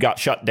organization got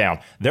shut down.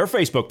 Their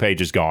Facebook page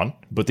is gone,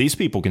 but these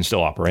people can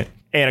still operate.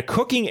 And a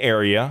cooking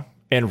area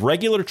and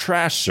regular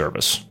trash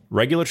service.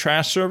 I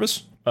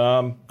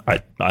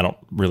don't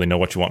really know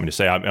what you want me to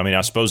say. I mean,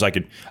 I suppose I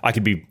could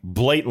be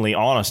blatantly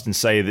honest and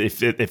say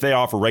that if they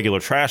offer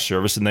regular trash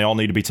service, then they all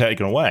need to be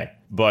taken away.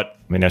 But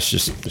I mean, that's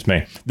just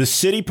me. The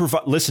city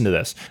listen to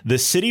this. The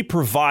city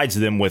provides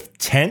them with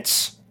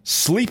tents,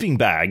 sleeping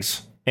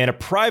bags, and a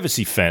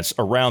privacy fence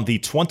around the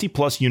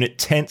 20-plus unit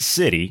tent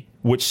city,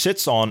 which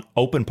sits on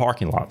open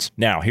parking lots.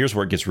 Now, here's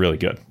where it gets really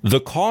good.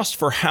 The cost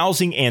for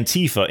housing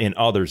Antifa and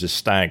others is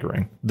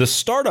staggering. The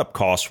startup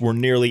costs were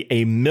nearly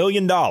 $1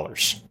 million,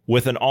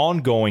 with an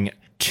ongoing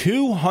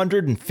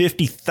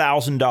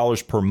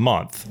 $250,000 per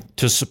month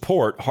to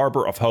support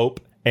Harbor of Hope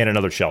and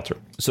another shelter.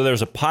 So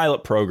there's a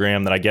pilot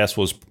program that I guess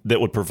that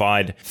would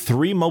provide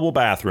 3 mobile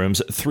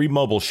bathrooms, 3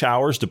 mobile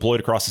showers deployed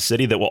across the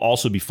city that will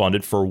also be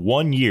funded for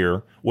 1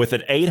 year with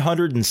an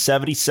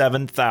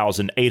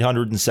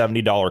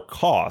 $877,870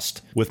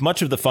 cost, with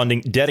much of the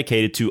funding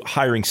dedicated to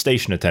hiring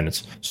station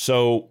attendants.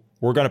 So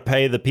we're going to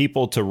pay the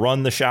people to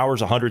run the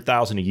showers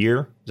 $100,000 a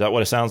year. Is that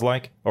what it sounds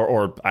like?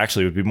 Or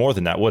actually, it would be more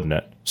than that, wouldn't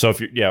it? So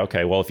if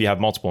if you have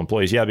multiple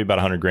employees, it'd be about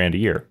 $100,000 a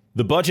year.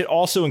 The budget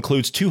also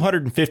includes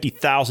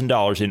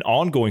 $250,000 in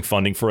ongoing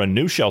funding for a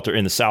new shelter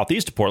in the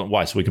southeast of Portland.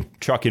 Why? So we can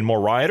truck in more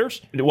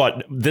rioters?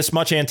 What? This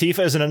much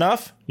Antifa isn't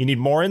enough? You need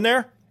more in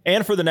there?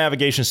 And for the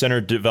Navigation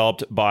Center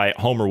developed by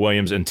Homer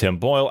Williams and Tim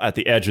Boyle at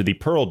the edge of the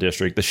Pearl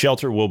District, the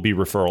shelter will be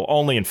referral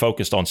only and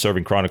focused on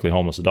serving chronically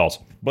homeless adults.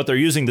 But they're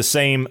using the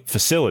same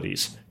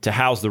facilities to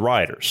house the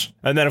rioters.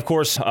 And then, of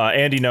course,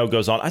 Andy No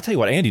goes on. I tell you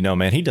what, Andy No,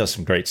 man, he does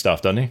some great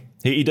stuff, doesn't he?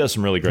 He does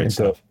some really great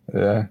stuff.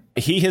 Yeah.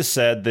 He has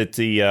said that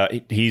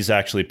he's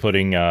actually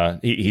putting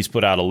he's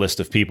put out a list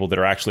of people that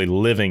are actually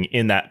living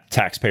in that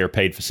taxpayer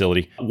paid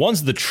facility.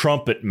 One's the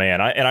Trumpet Man.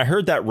 I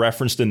heard that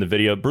referenced in the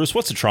video. Bruce,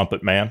 what's the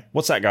Trumpet Man?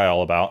 What's that guy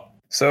all about?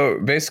 So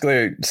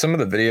basically, some of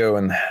the video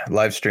and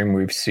live stream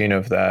we've seen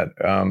of that,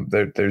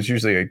 there's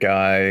usually a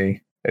guy,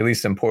 at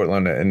least in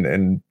Portland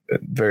and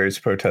various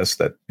protests,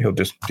 that he'll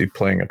just be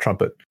playing a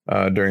trumpet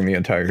during the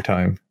entire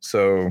time.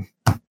 So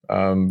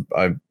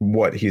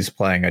what he's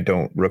playing, I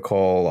don't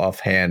recall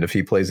offhand if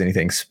he plays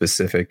anything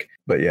specific,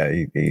 but yeah,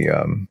 he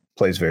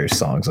plays various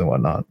songs and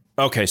whatnot.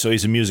 Okay, so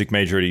he's a music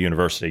major at a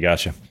university.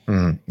 Gotcha.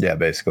 Yeah,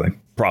 basically.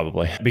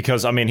 Probably.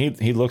 Because, I mean,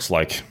 he looks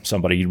like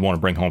somebody you'd want to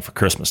bring home for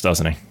Christmas,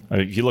 doesn't he? I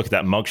mean, you look at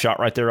that mugshot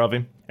right there of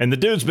him. And the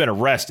dude's been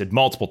arrested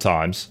multiple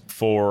times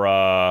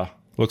for,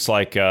 looks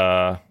like,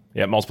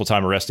 multiple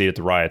time arrestee at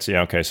the riots.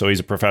 Yeah, okay, so he's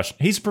a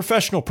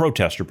professional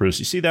protester, Bruce.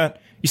 You see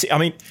that? You see, I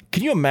mean,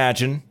 can you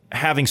imagine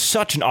having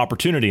such an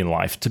opportunity in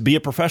life to be a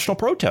professional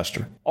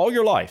protester all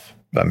your life?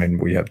 I mean,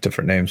 we have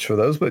different names for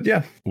those, but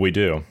yeah. We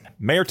do.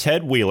 Mayor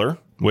Ted Wheeler,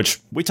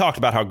 which we talked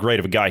about how great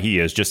of a guy he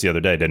is just the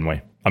other day, didn't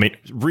we? I mean,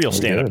 real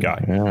stand-up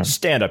guy. Yeah.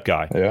 Stand-up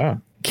guy. Yeah.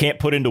 Can't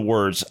put into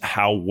words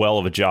how well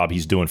of a job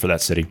he's doing for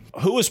that city.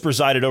 Who has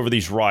presided over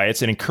these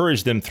riots and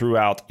encouraged them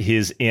throughout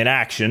his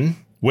inaction,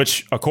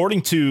 which,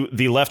 according to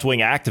the left-wing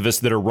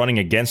activists that are running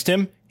against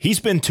him, he's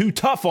been too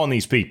tough on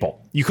these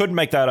people. You couldn't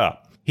make that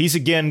up. He's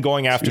again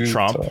going after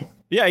Trump. Tough.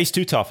 Yeah, he's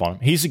too tough on him.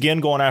 He's again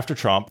going after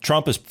Trump.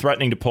 Trump is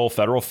threatening to pull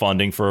federal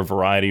funding for a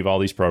variety of all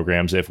these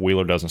programs if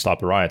Wheeler doesn't stop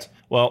the riots.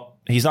 Well,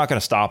 he's not going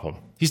to stop him.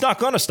 He's not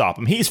going to stop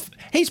him. He's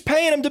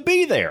paying him to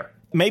be there.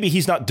 Maybe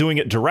he's not doing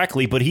it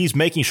directly, but he's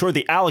making sure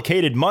the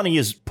allocated money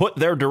is put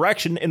their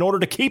direction in order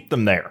to keep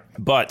them there.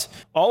 But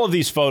all of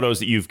these photos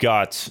that you've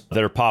got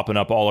that are popping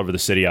up all over the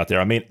city out there,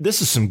 I mean,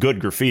 this is some good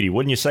graffiti,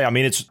 wouldn't you say? I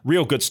mean, it's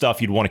real good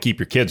stuff you'd want to keep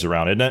your kids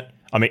around, isn't it?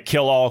 I mean,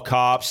 kill all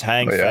cops,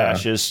 hang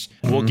fascists,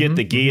 we'll get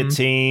the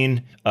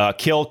guillotine,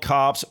 kill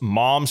cops,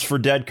 moms for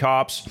dead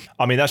cops.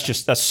 I mean,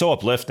 that's so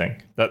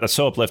uplifting. That's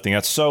so uplifting.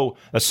 That's so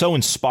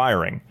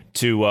inspiring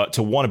to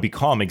want to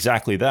become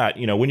exactly that.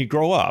 You know, when you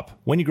grow up.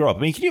 I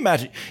mean, can you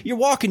imagine? You're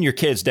walking your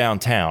kids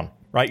downtown,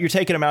 right? You're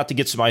taking them out to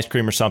get some ice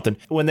cream or something.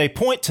 When they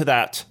point to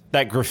that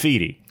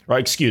graffiti,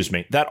 right? Excuse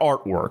me, that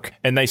artwork,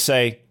 and they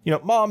say, you know,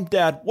 Mom,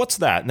 Dad, what's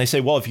that? And they say,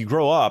 well, if you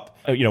grow up,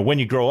 when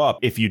you grow up,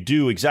 if you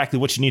do exactly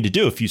what you need to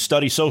do, if you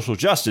study social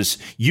justice,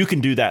 you can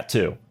do that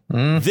too.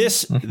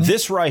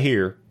 This right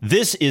here,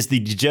 this is the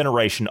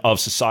degeneration of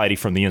society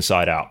from the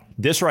inside out.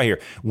 This right here.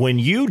 When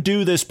you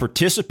do this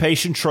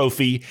participation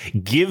trophy,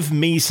 give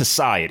me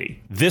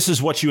society, this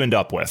is what you end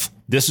up with.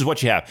 This is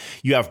what you have.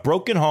 You have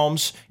broken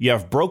homes. You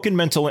have broken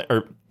mental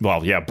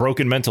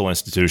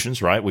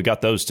institutions, right? We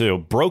got those too.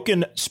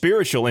 Broken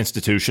spiritual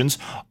institutions,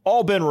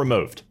 all been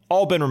removed.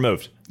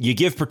 You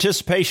give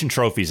participation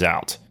trophies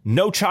out.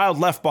 No child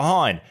left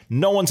behind.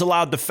 No one's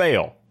allowed to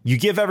fail. You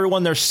give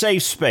everyone their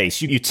safe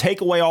space. You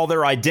take away all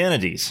their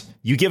identities.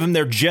 You give them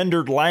their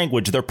gendered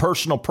language, their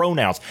personal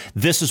pronouns.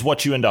 This is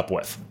what you end up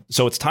with.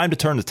 So it's time to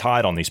turn the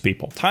tide on these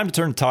people. Time to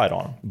turn the tide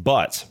on them.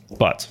 But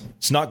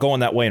it's not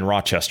going that way in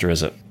Rochester,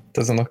 is it?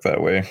 Doesn't look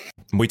that way.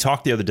 We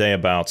talked the other day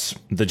about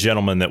the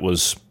gentleman that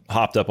was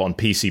hopped up on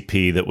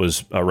PCP that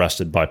was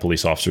arrested by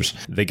police officers.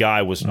 The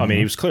guy was, I mean,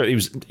 he was clear. He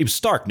was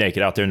stark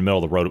naked out there in the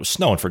middle of the road. It was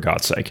snowing, for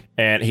God's sake.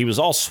 And he was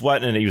all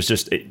sweating, and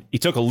he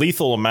took a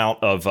lethal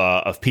amount of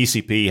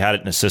PCP, had it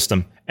in his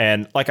system.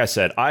 And like I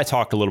said, I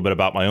talked a little bit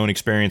about my own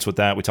experience with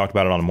that. We talked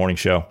about it on the morning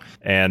show,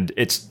 and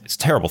it's a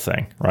terrible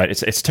thing, right?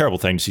 It's a terrible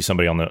thing to see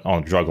somebody on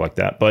a drug like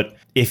that. But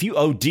if you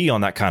OD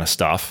on that kind of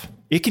stuff,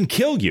 it can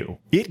kill you.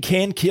 It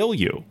can kill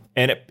you.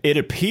 And it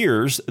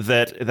appears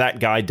that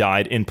guy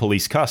died in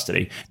police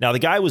custody. Now, the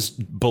guy was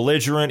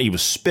belligerent. He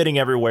was spitting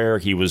everywhere.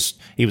 He was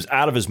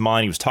out of his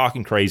mind. He was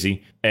talking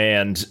crazy,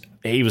 and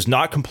he was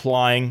not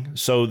complying.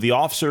 So the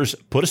officers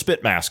put a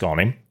spit mask on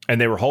him, and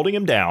they were holding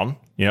him down.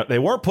 You know, they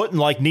weren't putting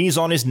like knees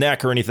on his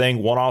neck or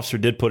anything. One officer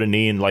did put a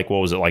knee in, like, what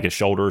was it, like his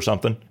shoulder or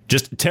something?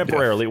 Just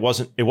temporarily.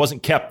 Yeah. It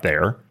wasn't kept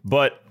there,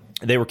 but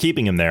they were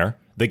keeping him there.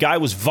 The guy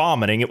was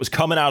vomiting. It was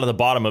coming out of the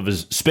bottom of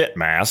his spit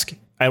mask.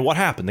 And what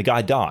happened? The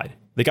guy died.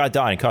 The guy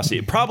died in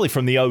custody, probably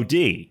from the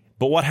OD.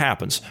 But what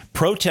happens?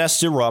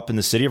 Protests erupt in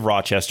the city of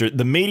Rochester.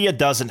 The media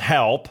doesn't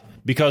help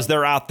because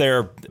they're out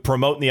there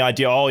promoting the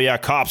idea, oh, yeah,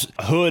 cops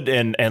hood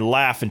and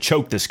laugh and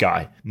choke this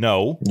guy.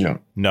 No.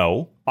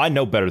 I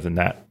know better than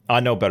that.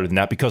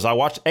 Because I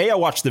watched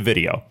the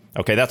video.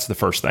 Okay, that's the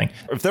first thing.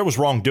 If there was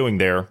wrongdoing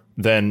there,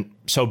 then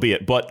so be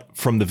it. But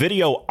from the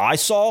video I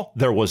saw,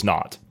 there was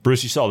not.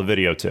 Bruce, you saw the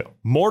video too.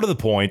 More to the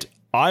point,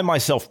 I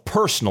myself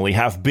personally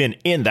have been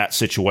in that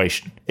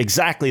situation.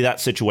 Exactly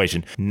that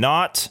situation.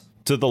 Not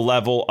to the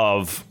level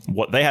of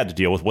what they had to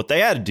deal with. What they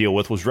had to deal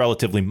with was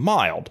relatively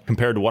mild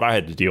compared to what I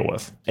had to deal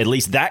with. At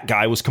least that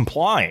guy was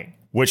complying.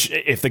 Which,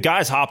 if the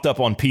guy's hopped up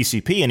on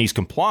PCP and he's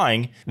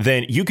complying,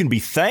 then you can be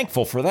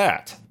thankful for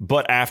that.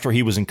 But after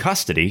he was in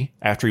custody,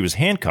 after he was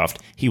handcuffed,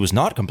 he was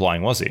not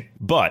complying, was he?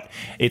 But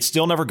it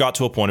still never got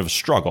to a point of a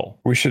struggle.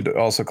 We should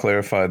also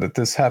clarify that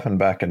this happened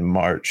back in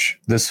March.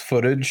 This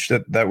footage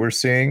that we're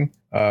seeing,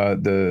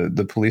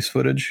 the police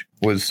footage,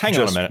 was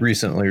just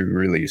recently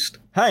released.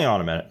 Hang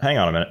on a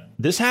minute.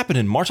 This happened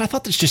in March? I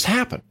thought this just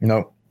happened.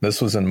 Nope. This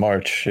was in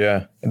March,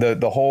 yeah.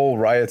 The whole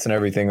riots and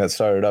everything that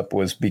started up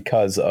was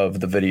because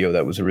of the video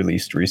that was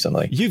released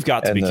recently. You've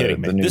got to be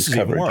kidding me. This is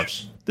even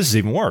worse. This is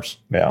even worse.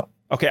 Yeah.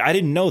 Okay, I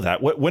didn't know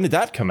that. When did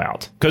that come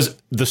out? Because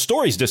the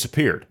story's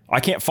disappeared. I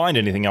can't find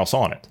anything else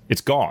on it.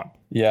 It's gone.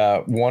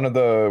 Yeah, one of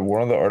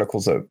the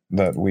articles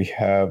that we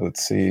have,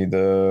 let's see,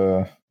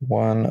 the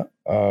one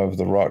of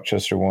the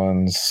Rochester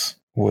ones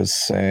was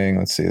saying,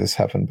 let's see, this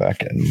happened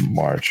back in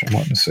March. I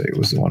want to say it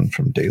was the one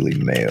from Daily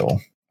Mail.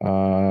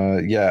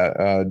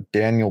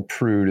 Daniel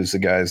Prude is the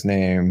guy's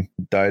name.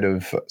 Died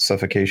of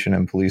suffocation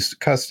in police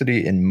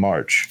custody in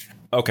March.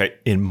 Okay,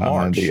 in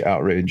March. The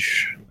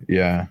outrage.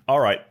 Yeah. All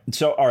right.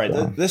 So,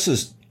 this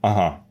is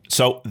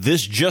So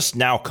this just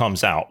now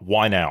comes out.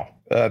 Why now?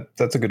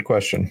 That's a good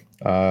question.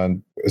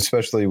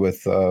 Especially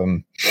with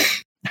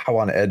how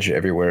on edge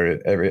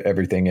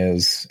everything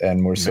is,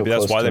 and we're so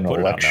close to an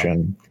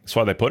election. That's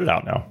why they put it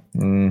out now.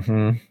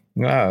 Mm-hmm.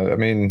 Yeah, I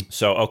mean,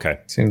 so okay,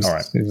 seems all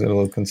right. Seems a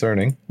little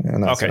concerning.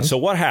 Okay, sense. So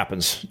what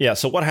happens? Yeah,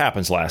 so what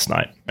happens last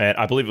night? And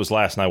I believe it was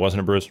last night, wasn't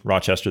it, Bruce?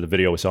 Rochester, the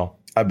video we saw.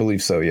 I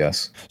believe so.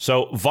 Yes.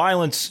 So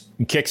violence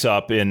kicks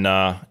up in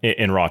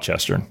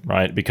Rochester,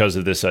 right, because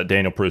of this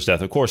Daniel Prude's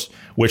death, of course.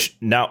 Which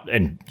now,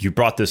 and you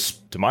brought this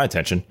to my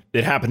attention,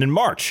 it happened in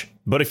March.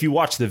 But if you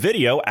watch the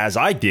video, as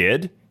I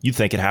did, you'd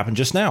think it happened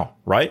just now,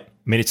 right?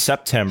 I mean, it's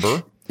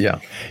September. Yeah.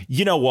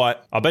 You know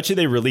what? I'll bet you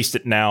they released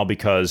it now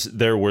because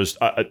there was,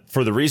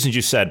 for the reasons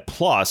you said,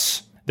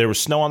 plus there was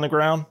snow on the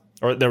ground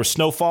or there was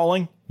snow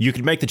falling. You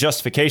could make the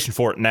justification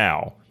for it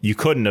now. You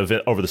couldn't have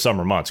over the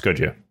summer months, could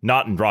you?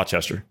 Not in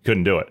Rochester.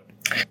 Couldn't do it.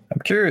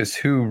 I'm curious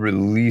who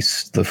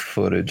released the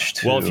footage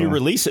too. Well, if you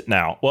release it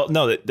now,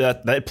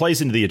 that plays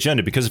into the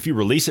agenda because if you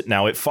release it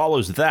now, it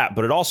follows that,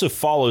 but it also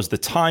follows the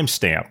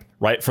timestamp,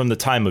 right, from the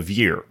time of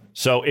year.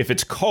 So if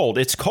it's cold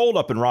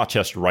up in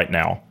Rochester right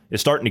now. It's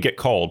starting to get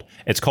cold.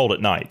 It's cold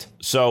at night.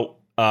 So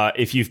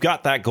if you've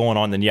got that going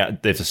on, then yeah,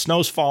 if the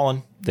snow's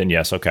falling, then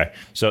yes, okay.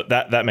 So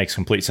that makes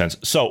complete sense.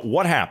 So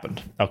what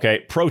happened? Okay,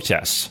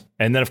 protests.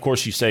 And then, of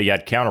course, you say you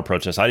had counter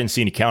protests. I didn't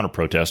see any counter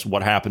protests.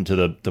 What happened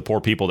to the poor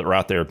people that were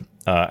out there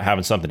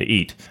having something to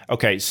eat?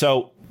 Okay,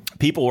 so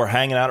people were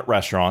hanging out at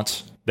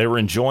restaurants. They were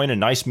enjoying a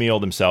nice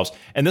meal themselves.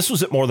 And this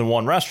was at more than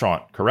one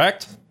restaurant,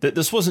 correct?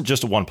 This wasn't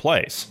just at one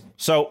place.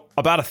 So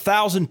about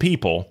 1,000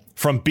 people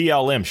from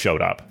BLM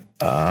showed up.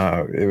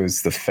 It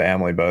was the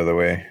family, by the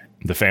way.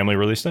 The family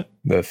released it?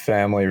 The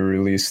family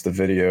released the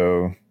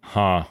video.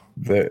 Huh.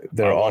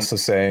 They're also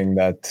saying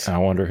that... I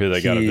wonder who they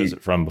got a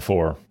visit from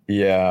before.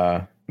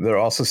 Yeah. They're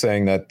also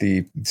saying that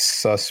the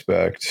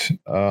suspect,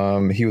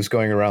 he was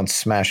going around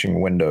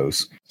smashing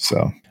windows.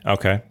 So...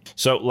 Okay.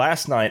 So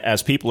last night,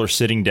 as people are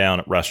sitting down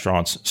at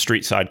restaurants,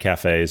 street side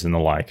cafes, and the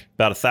like,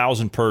 about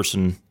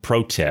 1,000-person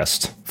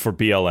protest for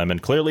BLM.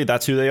 And clearly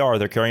that's who they are.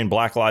 They're carrying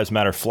Black Lives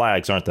Matter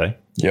flags, aren't they?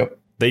 Yep.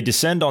 They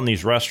descend on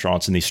these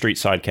restaurants and these street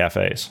side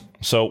cafes.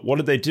 So what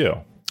did they do?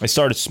 They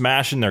started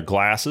smashing their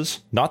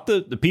glasses. Not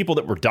the people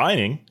that were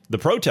dining, the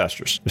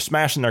protesters. They're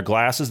smashing their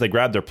glasses. They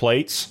grabbed their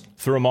plates,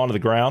 threw them onto the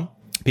ground.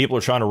 People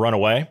are trying to run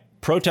away.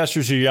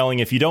 Protesters are yelling,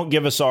 if you don't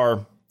give us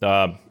our...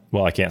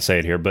 well, I can't say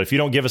it here, but if you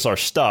don't give us our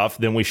stuff,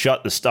 then we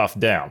shut the stuff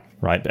down,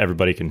 right?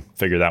 Everybody can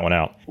figure that one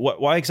out.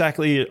 Why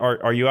exactly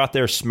are you out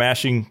there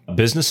smashing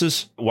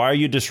businesses? Why are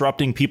you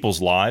disrupting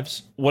people's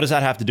lives? What does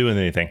that have to do with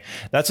anything?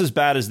 That's as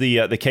bad as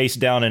the case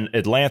down in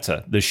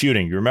Atlanta, the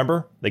shooting. You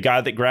remember? The guy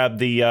that grabbed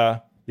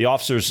the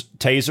officer's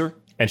taser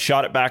and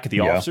shot it back at the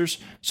officers.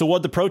 So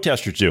what'd the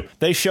protesters do?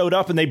 They showed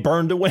up and they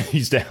burned the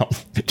Wendy's down.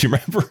 Do you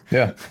remember?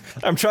 Yeah.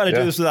 I'm trying to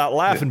do this without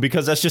laughing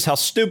because that's just how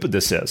stupid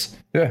this is.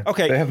 Yeah.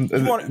 Okay. They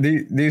have,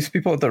 these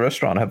people at the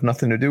restaurant have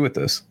nothing to do with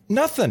this.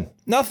 Nothing.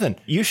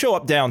 You show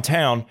up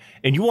downtown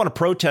and you want to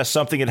protest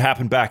something that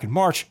happened back in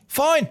March.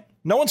 Fine.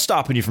 No one's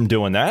stopping you from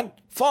doing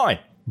that. Fine.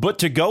 But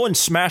to go and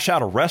smash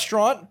out a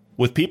restaurant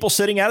with people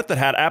sitting at it that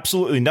had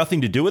absolutely nothing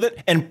to do with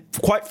it, and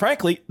quite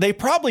frankly, they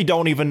probably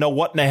don't even know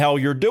what in the hell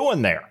you're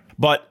doing there.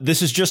 But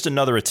this is just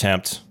another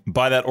attempt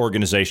by that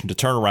organization to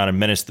turn around and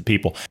menace the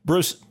people.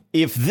 Bruce,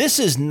 if this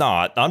is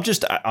not,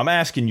 I'm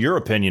asking your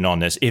opinion on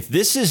this. If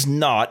this is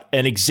not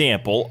an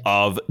example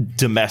of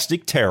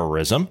domestic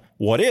terrorism,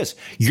 what is?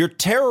 You're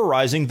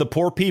terrorizing the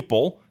poor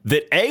people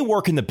that A,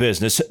 work in the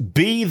business,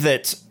 B,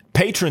 that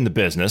patron the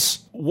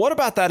business. What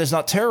about that is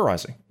not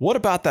terrorizing?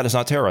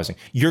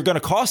 You're going to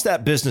cost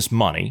that business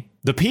money.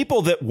 The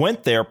people that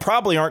went there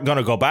probably aren't going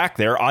to go back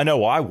there. I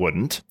know I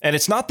wouldn't. And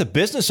it's not the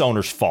business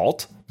owner's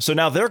fault. So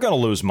now they're going to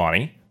lose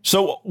money.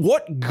 So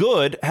what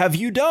good have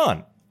you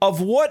done?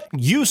 of what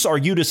use are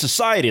you to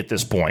society at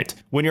this point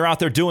when you're out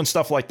there doing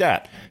stuff like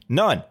that?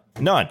 None.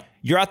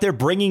 You're out there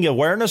bringing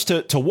awareness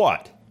to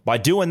what? By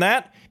doing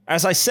that?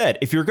 As I said,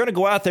 if you're going to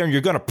go out there and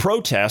you're going to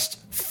protest,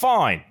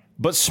 fine.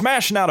 But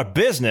smashing out a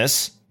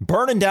business,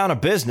 burning down a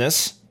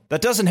business,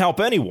 that doesn't help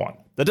anyone.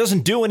 That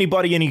doesn't do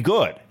anybody any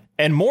good.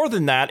 And more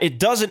than that, it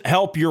doesn't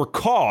help your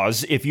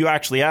cause if you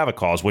actually have a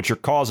cause, which your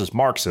cause is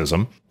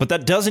Marxism. But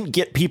that doesn't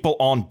get people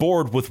on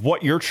board with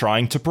what you're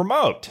trying to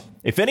promote.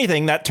 If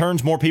anything, that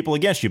turns more people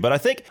against you. But I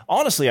think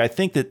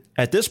that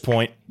at this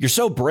point, you're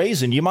so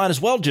brazen, you might as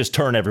well just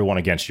turn everyone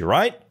against you,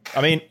 right?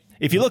 I mean,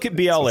 if you look at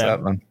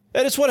BLM,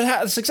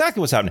 that's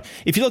exactly what's happening.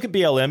 If you look at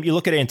BLM, you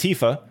look at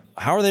Antifa,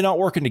 how are they not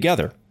working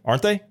together?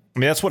 Aren't they? I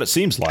mean, that's what it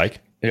seems like.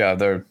 Yeah,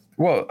 they're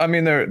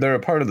a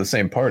part of the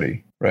same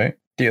party, right?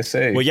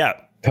 DSA. Well, yeah.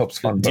 Helps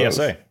fund both.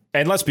 DSA.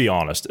 And let's be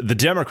honest, the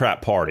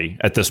Democrat Party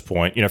at this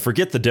point,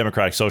 forget the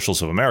Democratic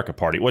Socialists of America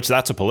Party, which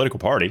that's a political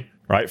party,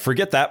 right?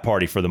 Forget that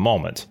party for the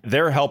moment.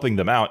 They're helping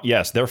them out.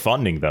 Yes, they're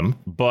funding them.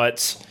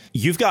 But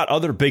you've got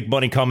other big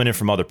money coming in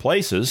from other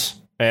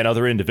places and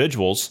other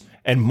individuals.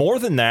 And more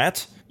than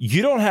that,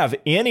 you don't have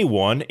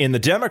anyone in the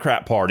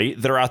Democrat Party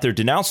that are out there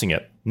denouncing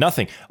it.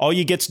 Nothing. All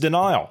you get's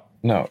denial.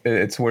 No,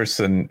 it's worse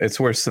than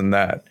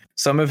that.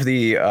 Some of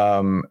the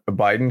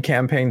Biden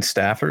campaign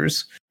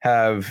staffers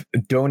have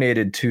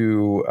donated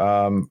to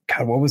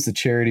what was the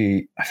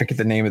charity? I forget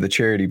the name of the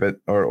charity, but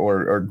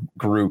or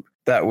group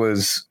that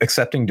was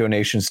accepting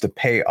donations to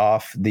pay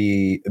off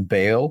the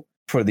bail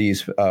for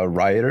these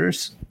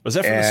rioters. Was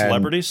that for the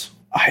celebrities?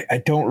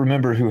 I don't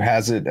remember who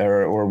has it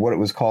or what it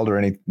was called or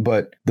anything,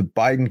 but the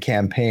Biden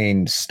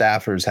campaign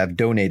staffers have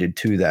donated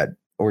to that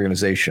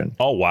organization.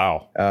 Oh,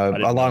 wow.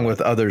 Along with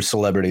other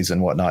celebrities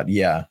and whatnot.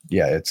 Yeah.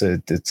 It's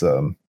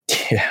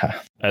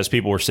As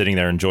people were sitting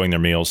there enjoying their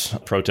meals,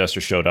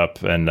 protesters showed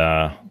up and,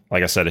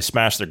 like I said, they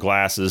smashed their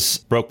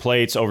glasses, broke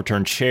plates,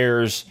 overturned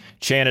chairs,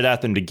 chanted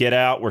at them to get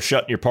out. We're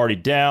shutting your party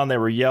down. They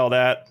were yelled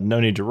at. No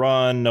need to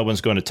run. No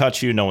one's going to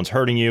touch you. No one's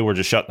hurting you. We're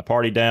just shutting the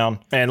party down.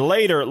 And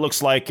later, it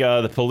looks like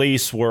the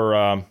police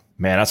were,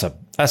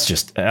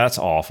 that's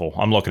awful.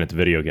 I'm looking at the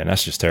video again.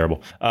 That's just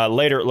terrible.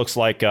 Later, it looks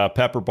like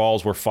pepper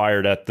balls were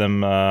fired at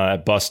them.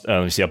 A bus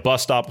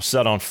stop was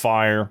set on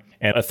fire,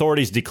 and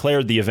authorities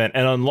declared the event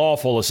an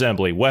unlawful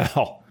assembly.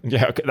 Well,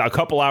 yeah, a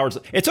couple hours.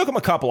 It took them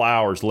a couple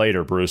hours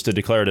later, Bruce, to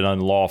declare it an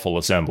unlawful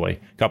assembly.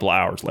 A couple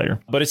hours later.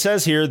 But it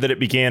says here that it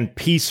began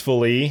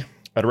peacefully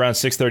at around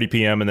 6:30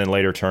 p.m. and then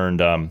later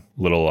turned a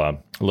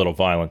little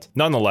violent.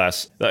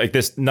 Nonetheless,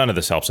 none of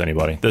this helps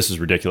anybody. This is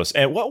ridiculous.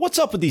 And what's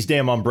up with these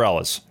damn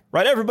umbrellas?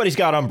 Right? Everybody's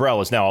got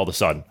umbrellas now all of a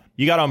sudden.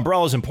 You got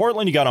umbrellas in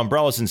Portland. You got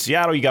umbrellas in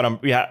Seattle. You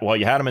had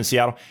them in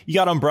Seattle. You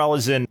got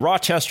umbrellas in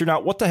Rochester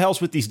now. What the hell's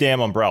with these damn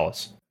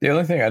umbrellas? The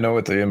only thing I know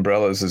with the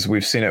umbrellas is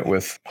we've seen it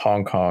with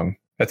Hong Kong.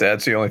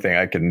 That's the only thing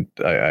I can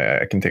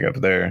think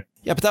of there.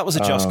 Yeah, but that was a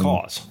just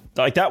cause.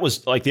 Like that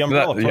was like the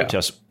umbrella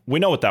protest. Yeah. We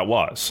know what that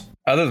was.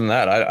 Other than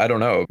that, I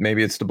don't know.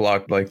 Maybe it's to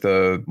block like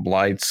the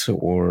lights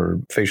or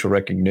facial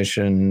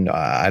recognition.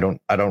 I don't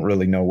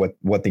really know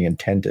what the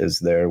intent is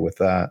there with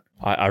that.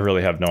 I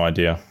really have no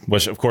idea.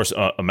 Which, of course,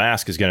 a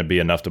mask is going to be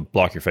enough to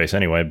block your face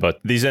anyway. But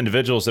these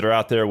individuals that are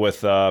out there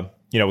with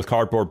with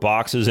cardboard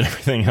boxes and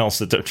everything else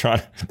that they're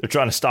trying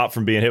to stop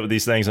from being hit with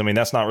these things. I mean,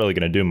 that's not really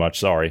going to do much.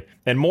 Sorry.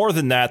 And more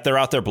than that, they're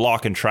out there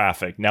blocking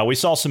traffic. Now, we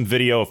saw some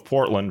video of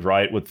Portland,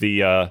 right, with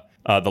the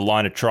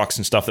line of trucks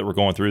and stuff that were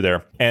going through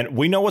there. And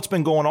we know what's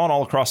been going on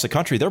all across the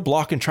country. They're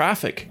blocking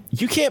traffic.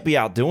 You can't be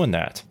out doing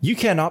that. You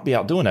cannot be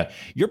out doing that.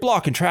 You're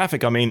blocking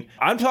traffic. I mean,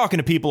 I'm talking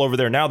to people over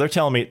there now. They're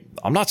telling me,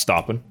 I'm not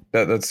stopping.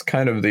 That's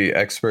kind of the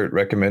expert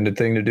recommended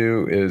thing to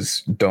do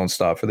is don't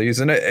stop for these.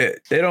 And they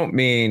don't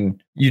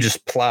mean you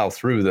just plow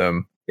through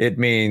them. It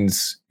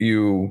means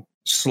you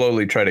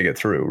slowly try to get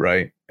through,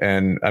 right?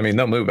 And I mean,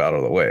 they'll move out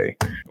of the way.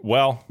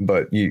 Well,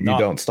 but you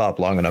don't stop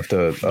long enough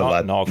to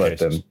let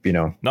them,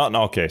 Not in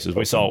all cases.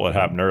 We saw what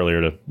happened earlier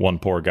to one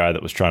poor guy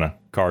that was trying to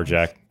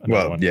carjack.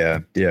 Well, yeah.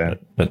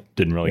 That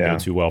didn't really go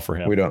too well for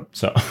him. We don't.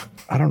 So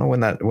I don't know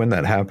when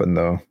that happened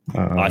though.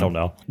 I don't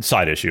know.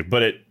 Side issue.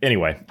 But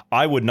anyway,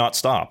 I would not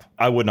stop.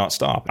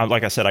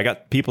 Like I said, I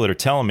got people that are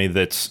telling me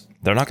that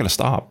they're not going to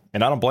stop,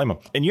 and I don't blame them.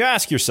 And you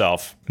ask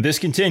yourself, this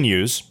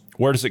continues.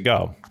 Where does it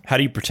go? How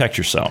do you protect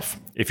yourself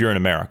if you're in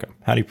America?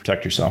 How do you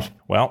protect yourself?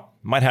 Well,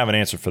 might have an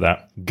answer for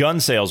that. Gun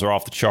sales are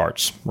off the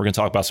charts. We're going to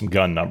talk about some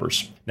gun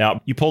numbers. Now,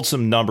 you pulled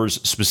some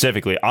numbers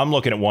specifically. I'm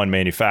looking at one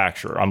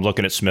manufacturer. I'm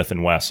looking at Smith &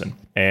 Wesson.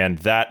 And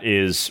that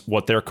is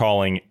what they're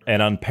calling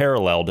an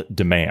unparalleled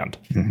demand.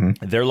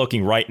 Mm-hmm. They're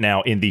looking right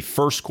now in the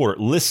first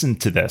quarter. Listen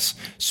to this.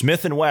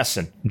 Smith &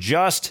 Wesson,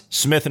 just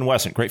Smith &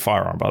 Wesson. Great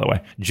firearm, by the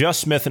way. Just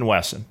Smith &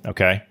 Wesson,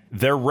 okay?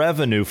 Their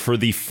revenue for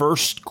the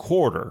first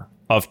quarter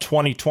of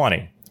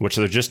 2020, which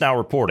they're just now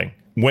reporting,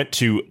 went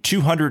to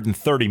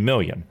 $230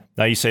 million.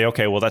 Now you say,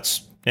 okay, well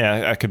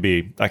that could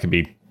be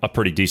a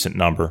pretty decent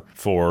number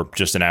for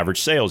just an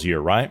average sales year,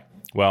 right?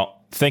 Well,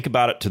 think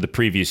about it to the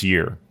previous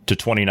year, to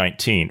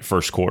 2019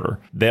 first quarter.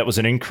 That was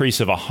an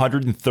increase of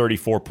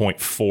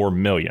 $134.4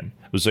 million.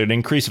 was an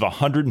increase of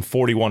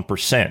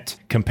 141%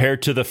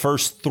 compared to the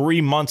first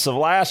 3 months of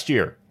last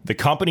year. The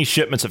company's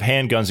shipments of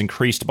handguns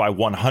increased by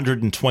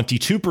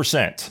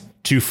 122%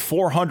 to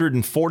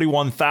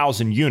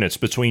 441,000 units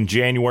between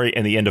January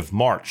and the end of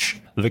March.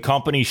 The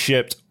company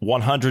shipped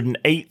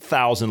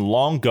 108,000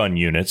 long gun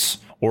units,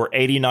 or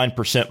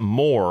 89%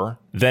 more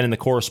than in the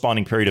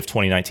corresponding period of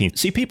 2019.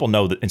 See, people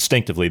know that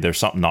instinctively there's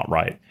something not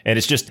right. And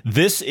it's just,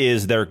 this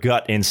is their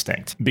gut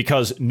instinct,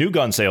 because new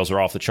gun sales are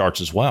off the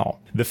charts as well.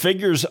 The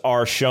figures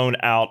are shown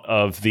out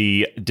of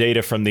the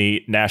data from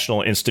the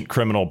National Instant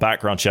Criminal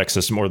Background Check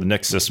System, or the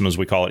NICS system as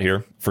we call it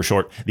here for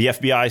short. The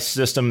FBI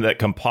system that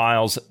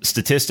compiles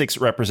statistics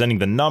representing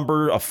the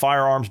number of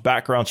firearms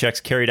background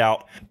checks carried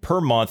out per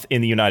month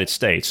in the United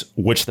States,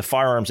 which the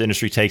firearms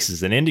industry takes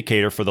as an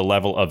indicator for the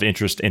level of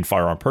interest in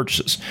firearm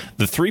purchases.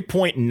 The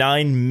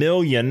 3.9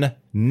 million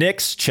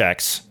NICS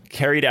checks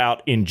carried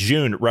out in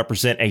June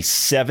represent a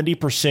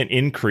 70%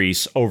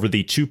 increase over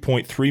the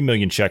 2.3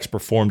 million checks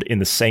performed in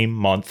the same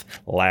month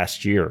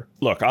last year.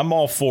 Look, I'm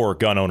all for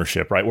gun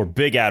ownership, right? We're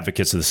big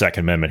advocates of the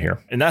Second Amendment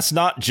here. And that's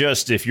not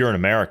just if you're an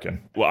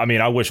American. Well, I mean,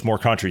 I wish more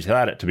countries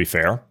had it, to be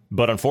fair,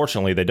 but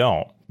unfortunately they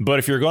don't. But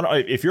if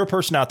you're a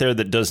person out there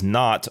that does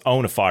not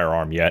own a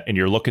firearm yet and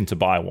you're looking to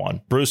buy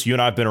one, Bruce, you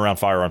and I have been around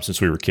firearms since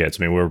we were kids.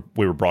 I mean,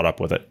 we were brought up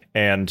with it.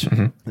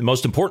 And the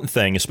most important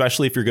thing,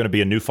 especially if you're going to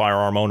be a new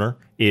firearm owner,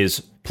 is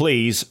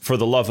please, for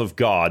the love of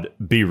God,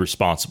 be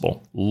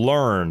responsible.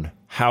 Learn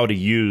how to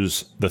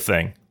use the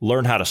thing.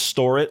 Learn how to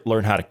store it,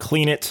 learn how to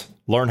clean it,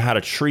 learn how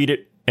to treat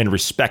it, and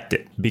respect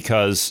it.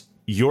 Because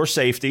your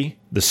safety,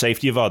 the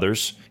safety of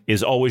others,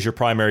 is always your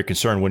primary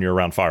concern when you're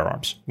around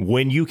firearms.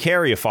 When you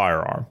carry a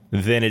firearm,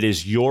 then it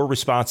is your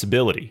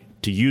responsibility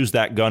to use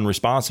that gun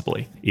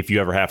responsibly. If you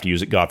ever have to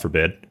use it, God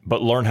forbid,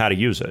 but learn how to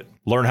use it.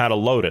 Learn how to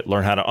load it,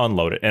 learn how to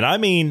unload it. And I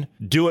mean,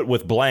 do it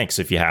with blanks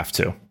if you have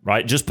to,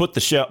 right? Just put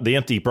the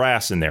empty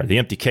brass in there, the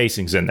empty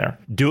casings in there.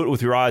 Do it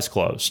with your eyes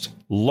closed.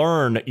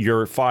 Learn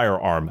your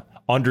firearm.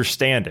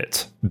 Understand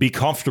it. Be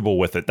comfortable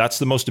with it. That's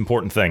the most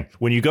important thing.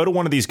 When you go to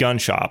one of these gun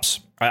shops,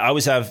 I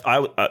always have,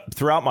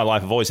 throughout my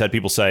life, I've always had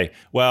people say,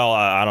 well,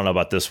 I don't know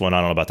about this one. I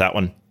don't know about that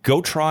one.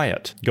 Go try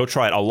it. Go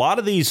try it. A lot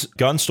of these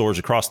gun stores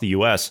across the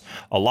U.S.,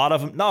 a lot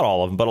of them, not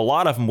all of them, but a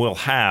lot of them will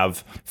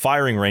have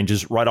firing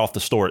ranges right off the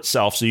store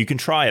itself, so you can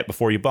try it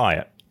before you buy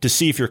it to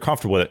see if you're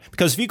comfortable with it.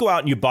 Because if you go out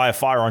and you buy a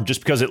firearm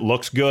just because it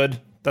looks good,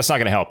 that's not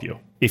going to help you.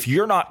 If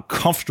you're not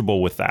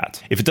comfortable with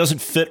that, if it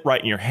doesn't fit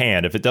right in your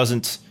hand, if it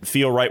doesn't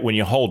feel right when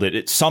you hold it,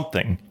 it's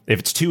something. If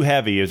it's too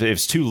heavy, if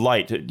it's too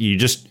light,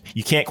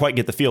 you can't quite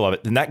get the feel of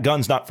it, then that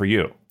gun's not for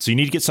you. So you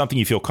need to get something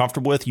you feel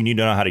comfortable with. You need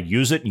to know how to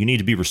use it. You need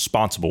to be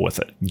responsible with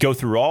it. Go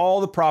through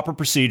all the proper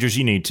procedures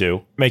you need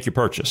to make your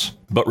purchase.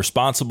 But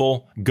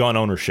responsible gun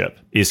ownership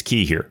is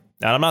key here.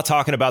 Now, I'm not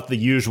talking about the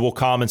usual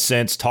common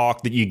sense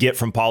talk that you get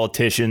from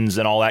politicians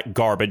and all that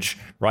garbage,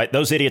 right?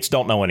 Those idiots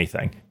don't know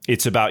anything.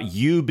 It's about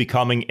you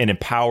becoming an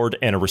empowered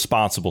and a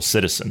responsible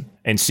citizen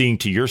and seeing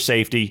to your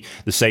safety,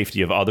 the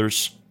safety of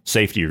others,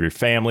 safety of your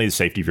family, the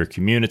safety of your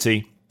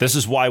community. This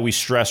is why we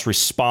stress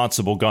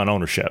responsible gun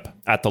ownership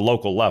at the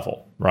local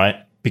level, right?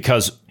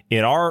 Because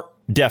in our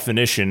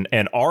definition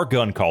and our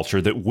gun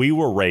culture that we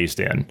were raised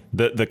in,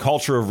 the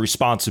culture of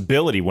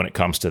responsibility when it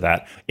comes to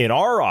that, in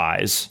our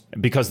eyes,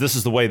 because this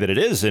is the way that it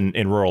is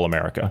in rural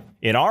America,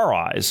 in our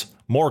eyes,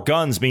 more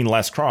guns mean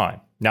less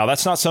crime. Now,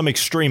 that's not some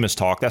extremist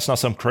talk. That's not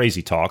some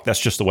crazy talk. That's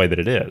just the way that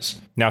it is.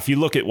 Now, if you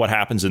look at what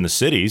happens in the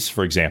cities,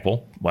 for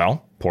example,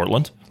 well,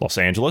 Portland, Los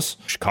Angeles,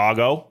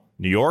 Chicago,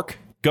 New York,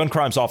 gun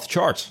crime's off the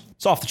charts.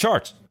 It's off the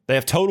charts. They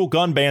have total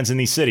gun bans in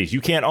these cities.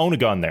 You can't own a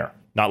gun there.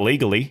 Not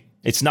legally.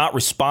 It's not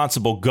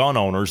responsible gun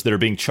owners that are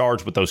being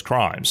charged with those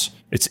crimes.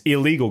 It's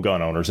illegal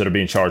gun owners that are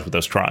being charged with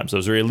those crimes.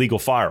 Those are illegal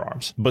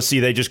firearms. But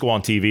see, they just go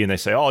on TV and they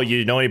say, oh,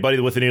 you know anybody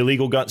with an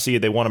illegal gun? See,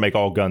 they want to make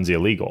all guns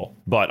illegal.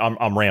 But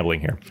I'm rambling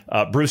here.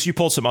 Bruce, you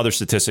pulled some other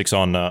statistics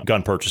on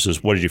gun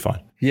purchases. What did you find?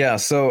 Yeah,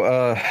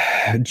 so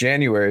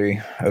January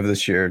of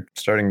this year,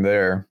 starting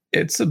there,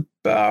 it's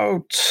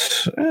about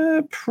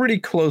pretty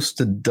close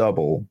to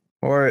double.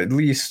 Or at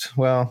least,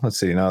 well, let's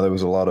see. Now there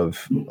was a lot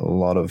of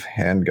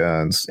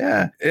handguns.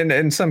 Yeah,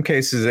 in some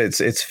cases,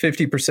 it's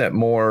 50%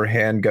 more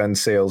handgun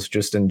sales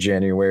just in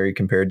January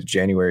compared to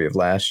January of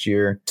last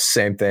year.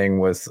 Same thing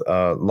with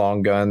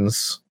long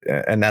guns,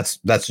 and that's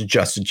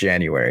just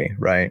January,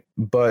 right?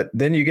 But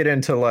then you get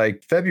into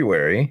like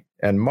February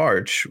and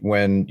March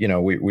when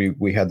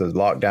we had the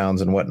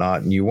lockdowns and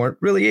whatnot, and you weren't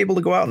really able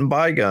to go out and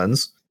buy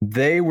guns.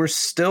 They were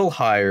still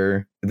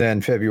higher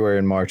than February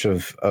and March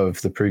of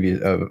the previous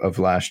of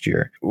last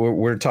year.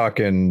 We're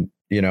talking,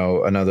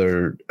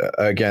 another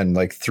again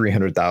like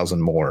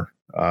 300,000 more,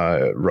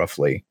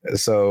 roughly.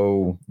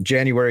 So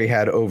January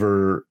had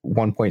over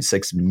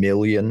 1.6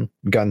 million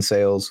gun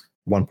sales.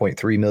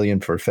 1.3 million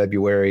for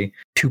February,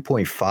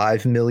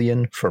 2.5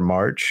 million for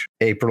March.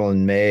 April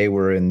and May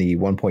were in the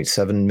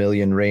 1.7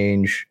 million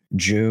range.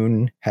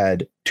 June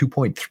had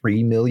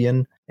 2.3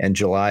 million, and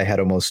July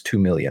had almost 2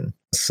 million.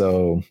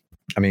 So,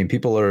 I mean,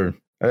 people are,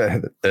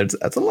 that's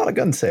a lot of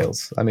gun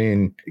sales. I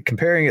mean,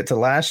 comparing it to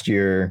last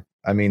year,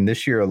 I mean,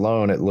 this year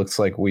alone, it looks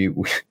like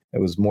it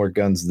was more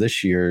guns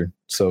this year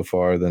so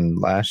far than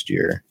last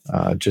year.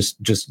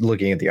 Just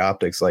looking at the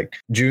optics, like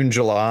June,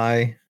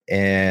 July,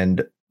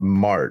 and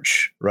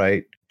March,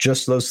 right?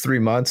 Just those 3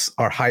 months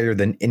are higher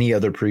than any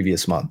other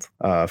previous month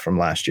from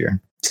last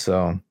year.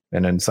 So,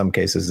 and in some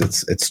cases,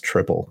 it's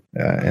triple.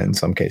 In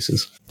some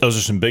cases, those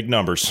are some big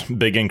numbers,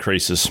 big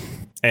increases.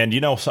 And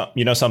you know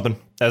something.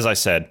 As I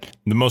said,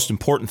 the most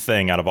important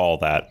thing out of all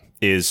that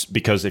is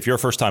because if you're a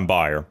first-time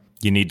buyer,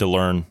 you need to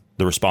learn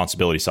the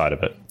responsibility side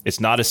of it. It's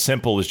not as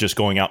simple as just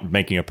going out and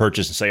making a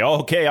purchase and say, "Oh,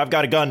 okay, I've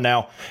got a gun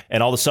now,"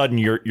 and all of a sudden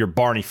you're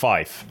Barney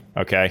Fife.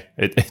 Okay,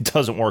 it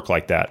doesn't work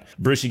like that.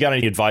 Bruce, you got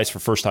any advice for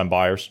first-time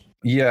buyers?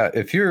 Yeah,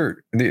 if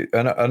you're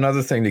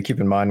another thing to keep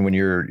in mind when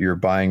you're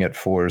buying it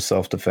for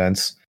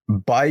self-defense,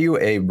 buy you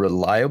a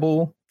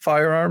reliable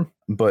firearm,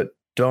 but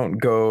don't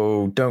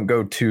go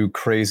too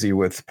crazy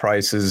with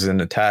prices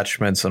and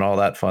attachments and all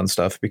that fun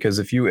stuff, because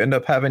if you end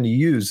up having to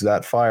use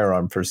that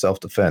firearm for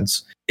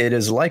self-defense, it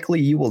is likely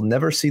you will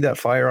never see that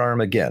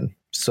firearm again.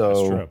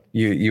 So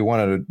you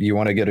want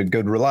to get a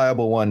good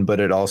reliable one, but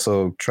it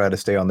also try to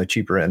stay on the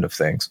cheaper end of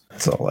things.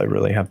 That's all I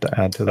really have to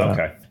add to that.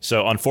 Okay.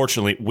 So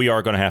unfortunately, we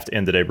are going to have to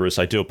end today, Bruce.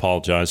 I do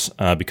apologize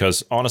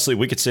because honestly,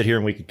 we could sit here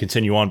and we could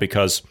continue on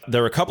because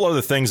there are a couple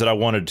other things that I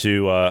wanted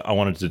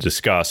to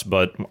discuss,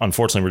 but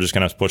unfortunately, we're just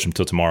going to have to push them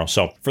till tomorrow.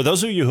 So for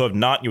those of you who have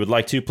not, you would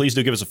like to, please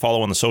do give us a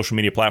follow on the social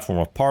media platform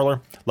of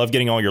Parler. Love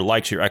getting all your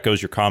likes, your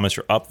echoes, your comments,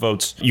 your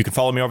upvotes. You can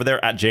follow me over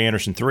there at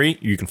JAnderson3.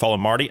 You can follow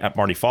Marty at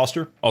Marty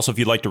Foster. Also, if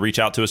you'd like to reach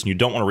out to us and you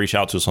don't want to reach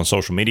out to us on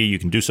social media, you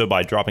can do so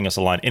by dropping us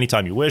a line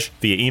anytime you wish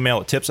via email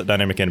at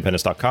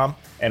tips@dynamicindependence.com.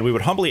 And we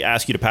would humbly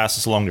ask you to pass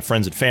this along to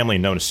friends and family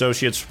and known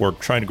associates. We're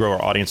trying to grow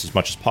our audience as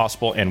much as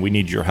possible, and we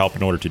need your help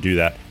in order to do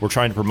that. We're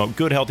trying to promote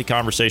good, healthy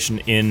conversation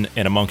in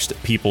and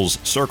amongst people's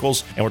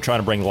circles, and we're trying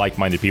to bring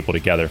like-minded people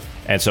together.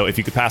 And so if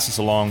you could pass this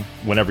along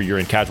whenever you're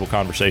in casual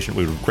conversation,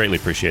 we would greatly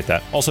appreciate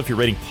that. Also, if you're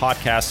rating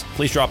podcasts,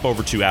 please drop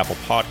over to Apple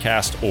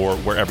Podcast or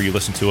wherever you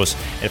listen to us.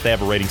 And if they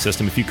have a rating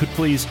system, if you could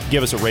please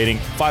give us a rating.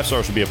 5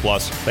 stars would be a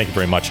plus. Thank you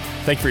very much.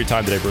 Thank you for your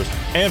time today, Bruce.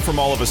 And from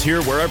all of us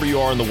here, wherever you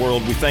are in the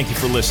world, we thank you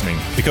for listening,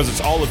 because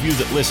it's all of you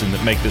that listen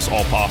that make this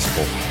all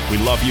possible. We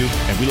love you,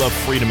 and we love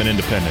freedom and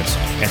independence.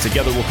 And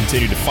together we'll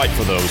continue to fight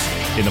for those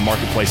in the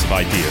marketplace of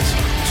ideas.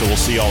 So we'll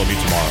see all of you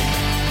tomorrow.